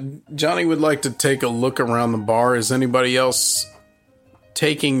Johnny would like to take a look around the bar, is anybody else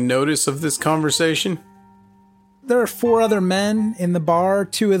taking notice of this conversation? There are 4 other men in the bar,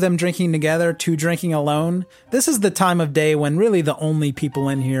 2 of them drinking together, 2 drinking alone. This is the time of day when really the only people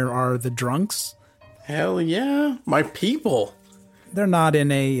in here are the drunks. Hell yeah, my people. They're not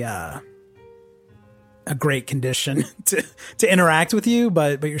in a great condition to interact with you,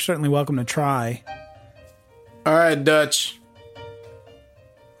 but you're certainly welcome to try. All right, Dutch.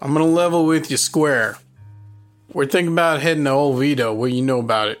 I'm going to level with you square. We're thinking about heading to Olvido. What do you know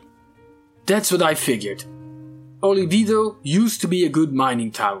about it? That's what I figured. Olvido used to be a good mining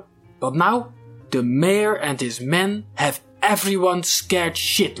town, but now the mayor and his men have everyone scared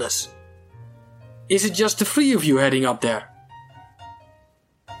shitless. Is it just the 3 of you heading up there?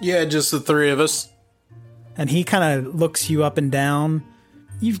 Yeah, just the 3 of us. And he kind of looks you up and down.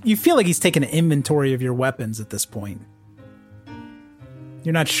 You feel like he's taking an inventory of your weapons at this point.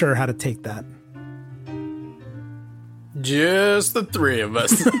 You're not sure how to take that. Just the 3 of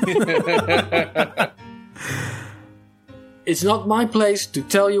us. It's not my place to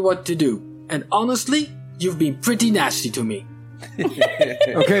tell you what to do. And honestly, you've been pretty nasty to me.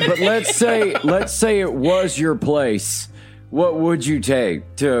 Okay, but let's say it was your place. What would you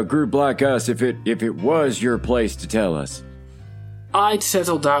take to a group like us if it was your place to tell us? I'd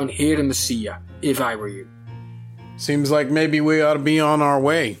settle down here in Messia, if I were you. Seems like maybe we ought to be on our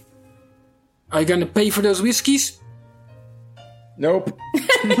way. Are you gonna pay for those whiskeys? Nope.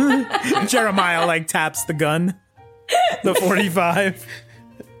 Jeremiah taps the gun. The 45.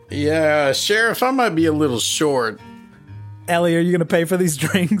 Yeah, Sheriff, I might be a little short. Ellie, are you gonna pay for these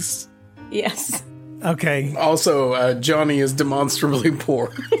drinks? Yes. Okay. Also, Johnny is demonstrably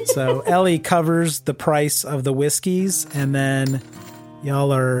poor. So Ellie covers the price of the whiskeys, and then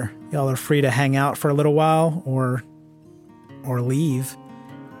y'all are free to hang out for a little while or leave.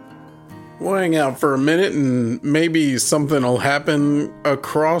 We'll hang out for a minute and maybe something will happen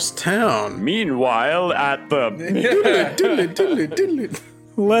across town. Meanwhile, at the...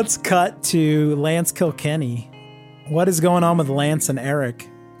 Let's cut to Lance Kilkenny. What is going on with Lance and Eric?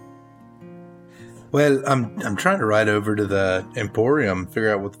 Well, I'm trying to ride over to the Emporium,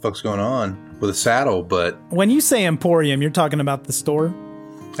 figure out what the fuck's going on with a saddle, but... When you say Emporium, you're talking about the store?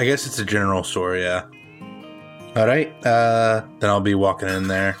 I guess it's a general store, yeah. All right. Then I'll be walking in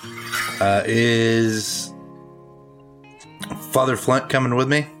there. Is Father Flint coming with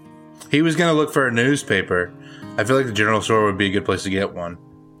me? He was going to look for a newspaper. I feel like the general store would be a good place to get one.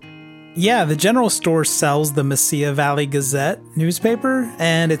 Yeah, the general store sells the Mesilla Valley Gazette newspaper,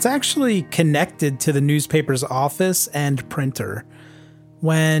 and it's actually connected to the newspaper's office and printer.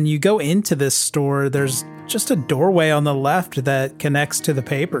 When you go into this store, there's just a doorway on the left that connects to the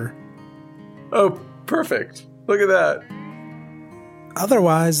paper. Oh, perfect. Look at that.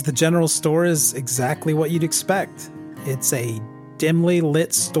 Otherwise, the general store is exactly what you'd expect. It's a dimly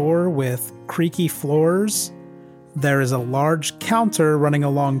lit store with creaky floors. There is a large counter running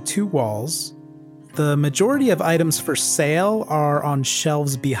along 2 walls. The majority of items for sale are on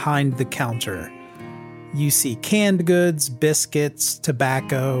shelves behind the counter. You see canned goods, biscuits,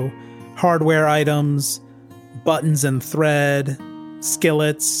 tobacco, hardware items, buttons and thread,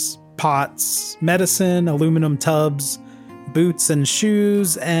 skillets, pots, medicine, aluminum tubs, boots and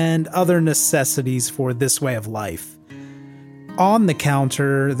shoes, and other necessities for this way of life. On the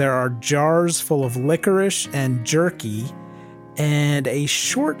counter, there are jars full of licorice and jerky, and a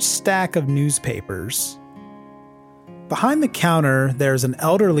short stack of newspapers. Behind the counter, there's an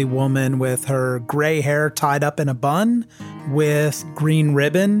elderly woman with her gray hair tied up in a bun with green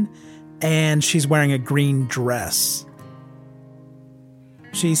ribbon, and she's wearing a green dress.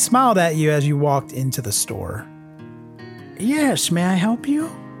 She smiled at you as you walked into the store. Yes, may I help you?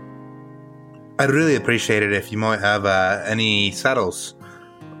 I'd really appreciate it if you might have any saddles,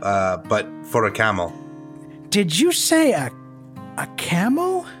 but for a camel. Did you say a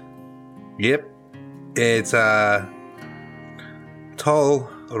camel? Yep. It's a tall,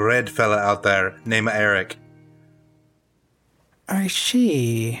 red fella out there named Eric. I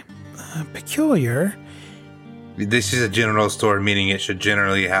see. Peculiar. This is a general store, meaning it should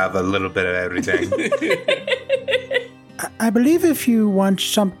generally have a little bit of everything. I believe if you want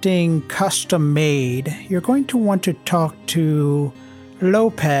something custom made, you're going to want to talk to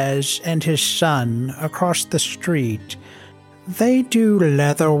Lopez and his son across the street. They do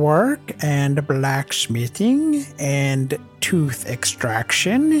leather work and blacksmithing and tooth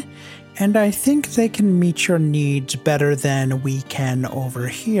extraction, and I think they can meet your needs better than we can over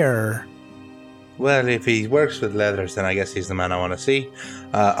here. Well, if he works with leathers, then I guess he's the man I want to see.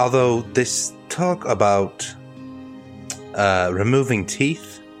 Although this talk about removing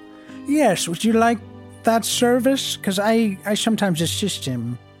teeth? Yes, would you like that service? Because I sometimes assist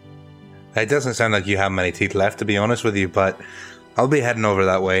him. It doesn't sound like you have many teeth left, to be honest with you, but I'll be heading over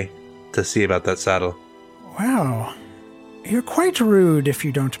that way to see about that saddle. Wow. You're quite rude, if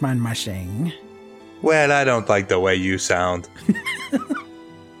you don't mind my saying. Well, I don't like the way you sound.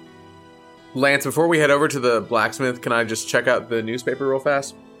 Lance, before we head over to the blacksmith, can I just check out the newspaper real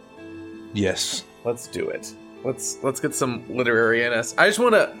fast? Yes. Let's do it. Let's get some literary in us. I just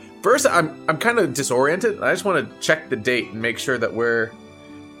want to... First, I'm kind of disoriented. I just want to check the date and make sure that we're...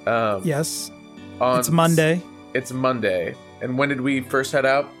 yes. It's Monday. It's Monday. And when did we first head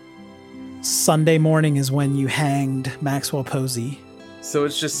out? Sunday morning is when you hanged Maxwell Posey. So it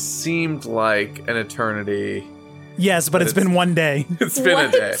just seemed like an eternity. Yes, but it's been one day. It's been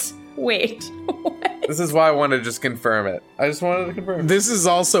a day. Wait, what? This is why I wanted to just confirm it. I just wanted to confirm it. This is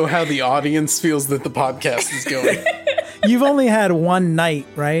also how the audience feels that the podcast is going. You've only had one night,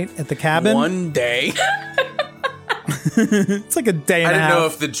 right? At the cabin? One day. It's like a day and a half. I didn't know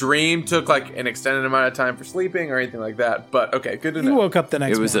if the dream took like an extended amount of time for sleeping or anything like that. But okay, good to know. You woke up the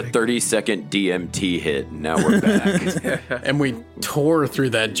next morning. It was morning. a 30-second DMT hit, and now we're back. And we tore through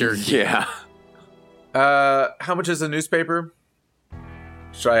that jerky. Yeah. How much is a newspaper?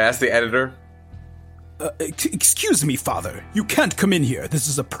 Should I ask the editor? Excuse me, Father. You can't come in here. This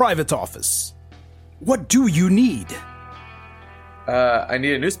is a private office. What do you need? I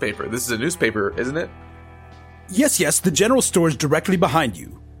need a newspaper. This is a newspaper, isn't it? Yes, the general store is directly behind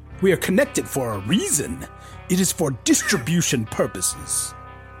you. We are connected for a reason. It is for distribution purposes.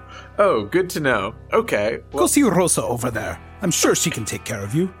 Oh, good to know. Okay. Well, go see Rosa over there. I'm sure she can take care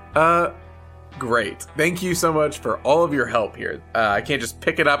of you. Great. Thank you so much for all of your help here. I can't just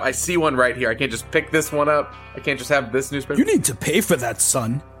pick it up. I see one right here. I can't just pick this one up. I can't just have this newspaper. You need to pay for that,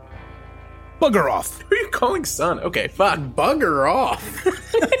 son. Bugger off. Who are you calling son? Okay, fuck. Bugger off.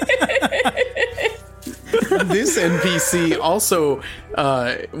 This NPC also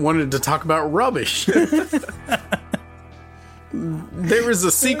wanted to talk about rubbish. There was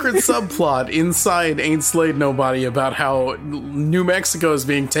a secret subplot inside Ain't Slayed Nobody about how New Mexico is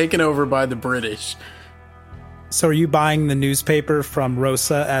being taken over by the British. So are you buying the newspaper from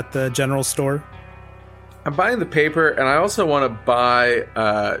Rosa at the general store? I'm buying the paper, and I also want to buy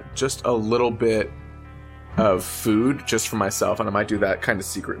just a little bit of food just for myself, and I might do that kind of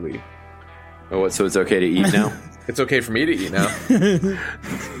secretly. Oh, so it's okay to eat now? It's okay for me to eat now.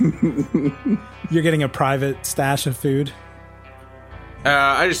 You're getting a private stash of food?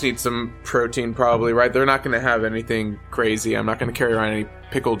 I just need some protein, probably, right? They're not going to have anything crazy. I'm not going to carry around any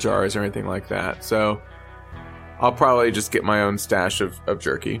pickle jars or anything like that. So I'll probably just get my own stash of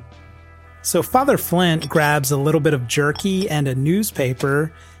jerky. So Father Flint grabs a little bit of jerky and a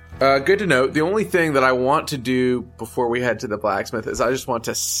newspaper. Good to note. The only thing that I want to do before we head to the blacksmith is I just want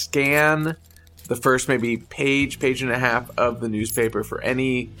to scan the first maybe page and a half of the newspaper for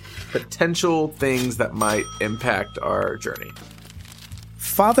any potential things that might impact our journey.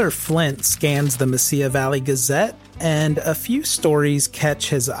 Father Flint scans the Mesilla Valley Gazette, and a few stories catch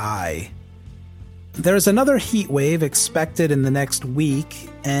his eye. There's another heat wave expected in the next week,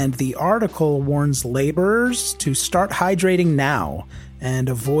 and the article warns laborers to start hydrating now and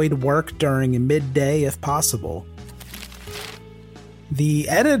avoid work during midday if possible. The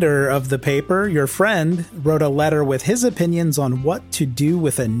editor of the paper, your friend, wrote a letter with his opinions on what to do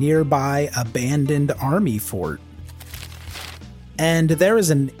with a nearby abandoned army fort. And there is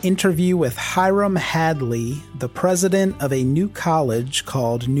an interview with Hiram Hadley, the president of a new college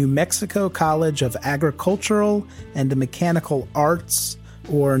called New Mexico College of Agricultural and Mechanical Arts,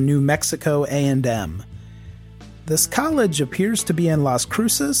 or New Mexico A&M. This college appears to be in Las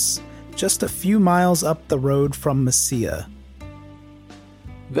Cruces, just a few miles up the road from Mesilla.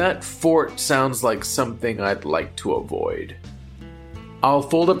 That fort sounds like something I'd like to avoid. I'll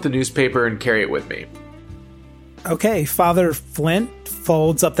fold up the newspaper and carry it with me. Okay, Father Flint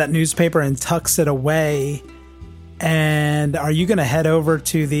folds up that newspaper and tucks it away. And are you going to head over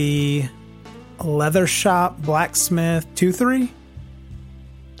to the leather shop blacksmith 2-3?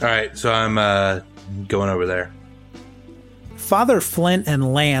 All right, so I'm going over there. Father Flint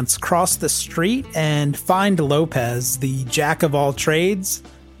and Lance cross the street and find Lopez, the jack of all trades,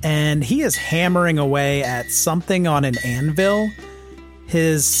 and he is hammering away at something on an anvil.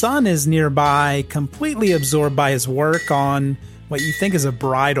 His son is nearby, completely absorbed by his work on what you think is a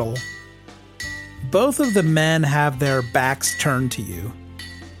bridle. Both of the men have their backs turned to you.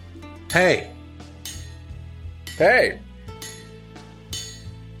 Hey! Hey!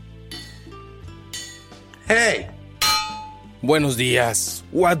 Hey! Buenos dias.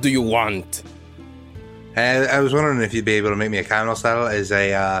 What do you want? I was wondering if you'd be able to make me a camel saddle.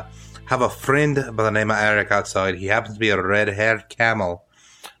 I have a friend by the name of Eric outside. He happens to be a red-haired camel.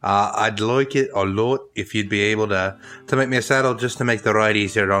 I'd like it a lot if you'd be able to make me a saddle just to make the ride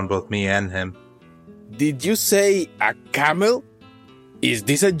easier on both me and him. Did you say a camel? Is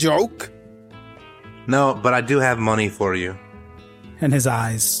this a joke? No, but I do have money for you. And his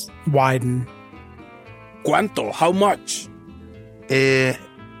eyes widen. ¿Cuánto? How much? I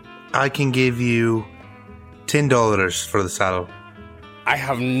can give you $10 for the saddle. I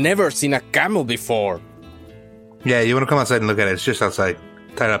have never seen a camel before. Yeah, you want to come outside and look at it? It's just outside,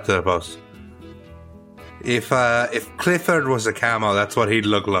 tied up to the post. If Clifford was a camel, that's what he'd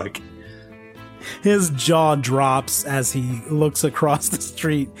look like. His jaw drops as he looks across the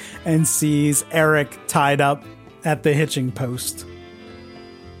street and sees Eric tied up at the hitching post.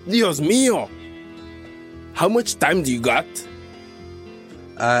 Dios mío! How much time do you got?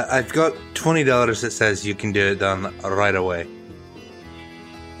 I've got $20 that says you can do it done right away.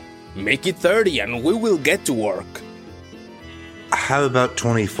 Make it 30 and we will get to work. How about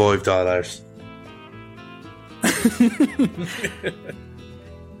 $25?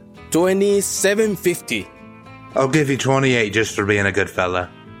 27.50. I'll give you 28 just for being a good fella.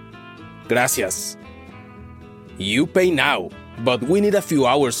 Gracias. You pay now, but we need a few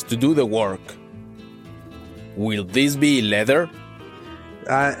hours to do the work. Will this be leather?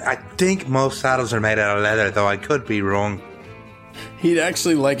 I think most saddles are made out of leather, though I could be wrong. He'd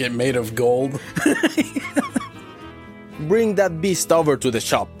actually like it made of gold. Bring that beast over to the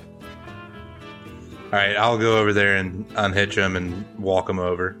shop. Alright, I'll go over there and unhitch him and walk him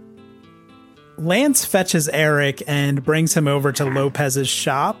over. Lance fetches Eric and brings him over to Lopez's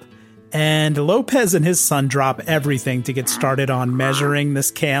shop. And Lopez and his son drop everything to get started on measuring this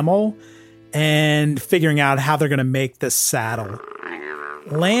camel and figuring out how they're going to make this saddle.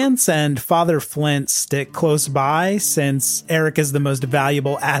 Lance and Father Flint stick close by since Eric is the most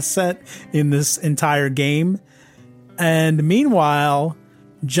valuable asset in this entire game. And meanwhile,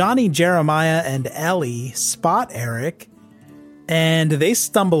 Johnny, Jeremiah, and Ellie spot Eric, and they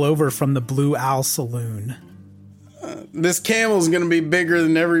stumble over from the Blue Owl Saloon. This camel's going to be bigger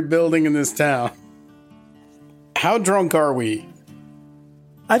than every building in this town. How drunk are we?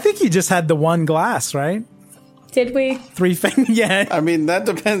 I think you just had the one glass, right? Did we? 3 fingers, yeah. I mean, that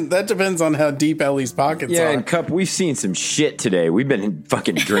depends on how deep Ellie's pockets are. Yeah, and Cup, we've seen some shit today. We've been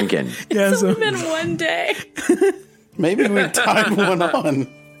fucking drinking. It's only been one day. Maybe we tied one on.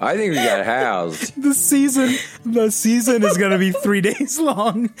 I think we got housed. The season is going to be 3 days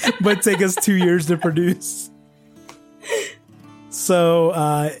long, but take us 2 years to produce.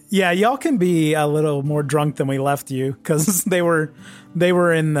 So, y'all can be a little more drunk than we left you, because they were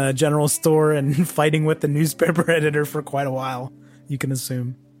in the general store and fighting with the newspaper editor for quite a while, you can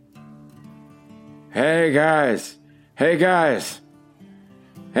assume. Hey, guys. Hey,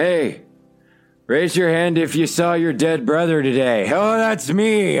 raise your hand if you saw your dead brother today. Oh, that's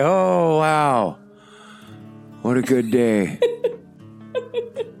me. Oh, wow. What a good day.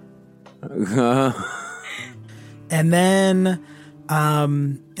 And then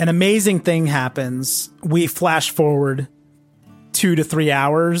an amazing thing happens. We flash forward 2 to 3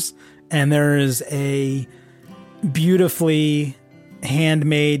 hours, and there is a beautifully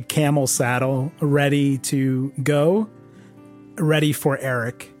handmade camel saddle ready to go, ready for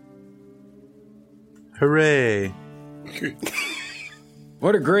Eric. Hooray.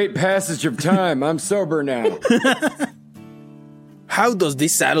 What a great passage of time. I'm sober now. How does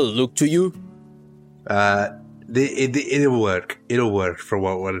this saddle look to you? It'll work. It'll work for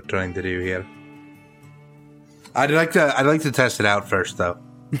what we're trying to do here. I'd like to test it out first, though.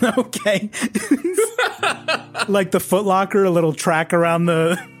 Okay. Like the Foot Locker, a little track around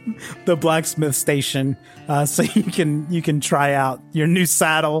the blacksmith station, so you can try out your new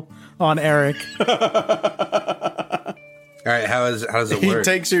saddle on Eric. All right, how does it work? He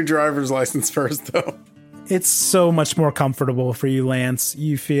takes your driver's license first, though. It's so much more comfortable for you, Lance.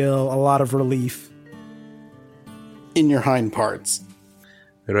 You feel a lot of relief in your hind parts.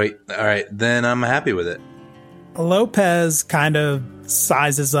 Right. All right, then I'm happy with it. Lopez kind of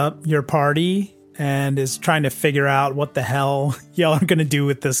sizes up your party and is trying to figure out what the hell y'all are going to do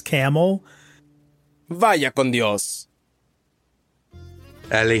with this camel. Vaya con Dios.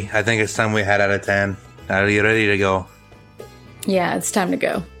 Ellie, I think it's time we head out of town. Are you ready to go? Yeah, it's time to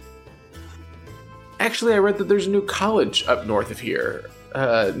go. Actually, I read that there's a new college up north of here,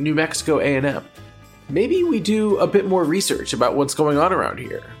 New Mexico A&M. Maybe we do a bit more research about what's going on around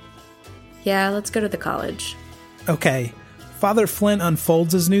here. Yeah, let's go to the college. Okay. Father Flint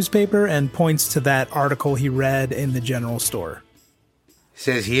unfolds his newspaper and points to that article he read in the general store. It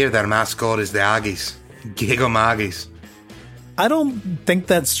says here their mascot is the Aggies. Giggle Aggies. I don't think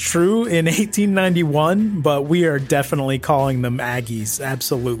that's true in 1891, but we are definitely calling them Aggies.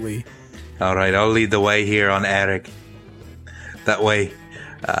 Absolutely. All right, I'll lead the way here on Eric. That way,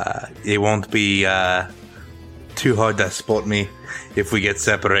 it won't be too hard to spot me if we get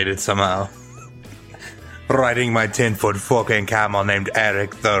separated somehow. Riding my 10-foot fucking camel named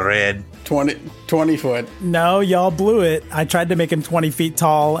Eric the Red. 20 foot. No, y'all blew it. I tried to make him 20 feet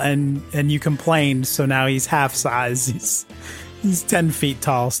tall, and you complained, so now he's half size. He's 10 feet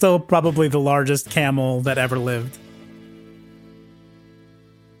tall. Still probably the largest camel that ever lived.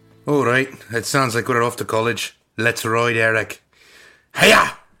 All right, it sounds like we're off to college. Let's ride, Eric.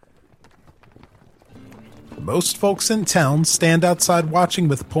 Hiya! Most folks in town stand outside watching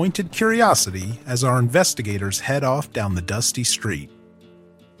with pointed curiosity as our investigators head off down the dusty street.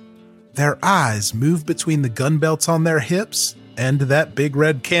 Their eyes move between the gun belts on their hips and that big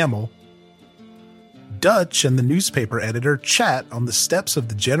red camel. Dutch and the newspaper editor chat on the steps of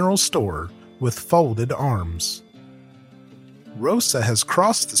the general store with folded arms. Rosa has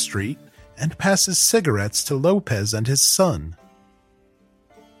crossed the street and passes cigarettes to Lopez and his son.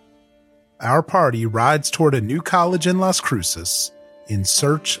 Our party rides toward a new college in Las Cruces in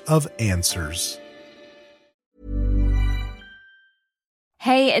search of answers.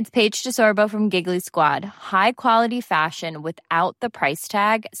 Hey, it's Paige DeSorbo from Giggly Squad. High quality fashion without the price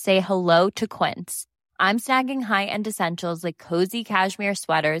tag. Say hello to Quince. I'm snagging high-end essentials like cozy cashmere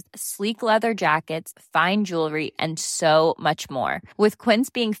sweaters, sleek leather jackets, fine jewelry, and so much more. With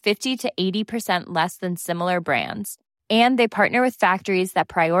Quince being 50 to 80% less than similar brands. And they partner with factories that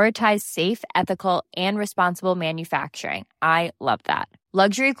prioritize safe, ethical, and responsible manufacturing. I love that.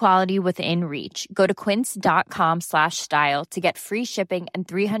 Luxury quality within reach. Go to quince.com/style to get free shipping and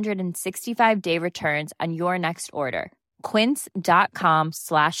 365-day returns on your next order.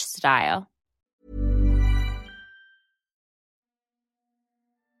 Quince.com/style.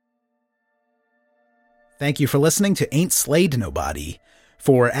 Thank you for listening to Ain't Slayed Nobody.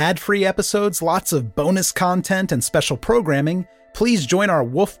 For ad-free episodes, lots of bonus content, and special programming, please join our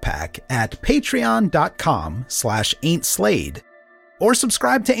wolf pack at patreon.com/ain'tslayed or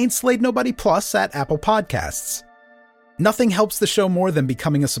subscribe to Ain't Slayed Nobody Plus at Apple Podcasts. Nothing helps the show more than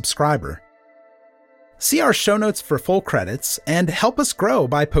becoming a subscriber. See our show notes for full credits, and help us grow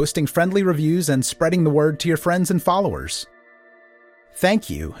by posting friendly reviews and spreading the word to your friends and followers. Thank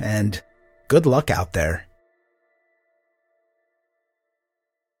you, and good luck out there.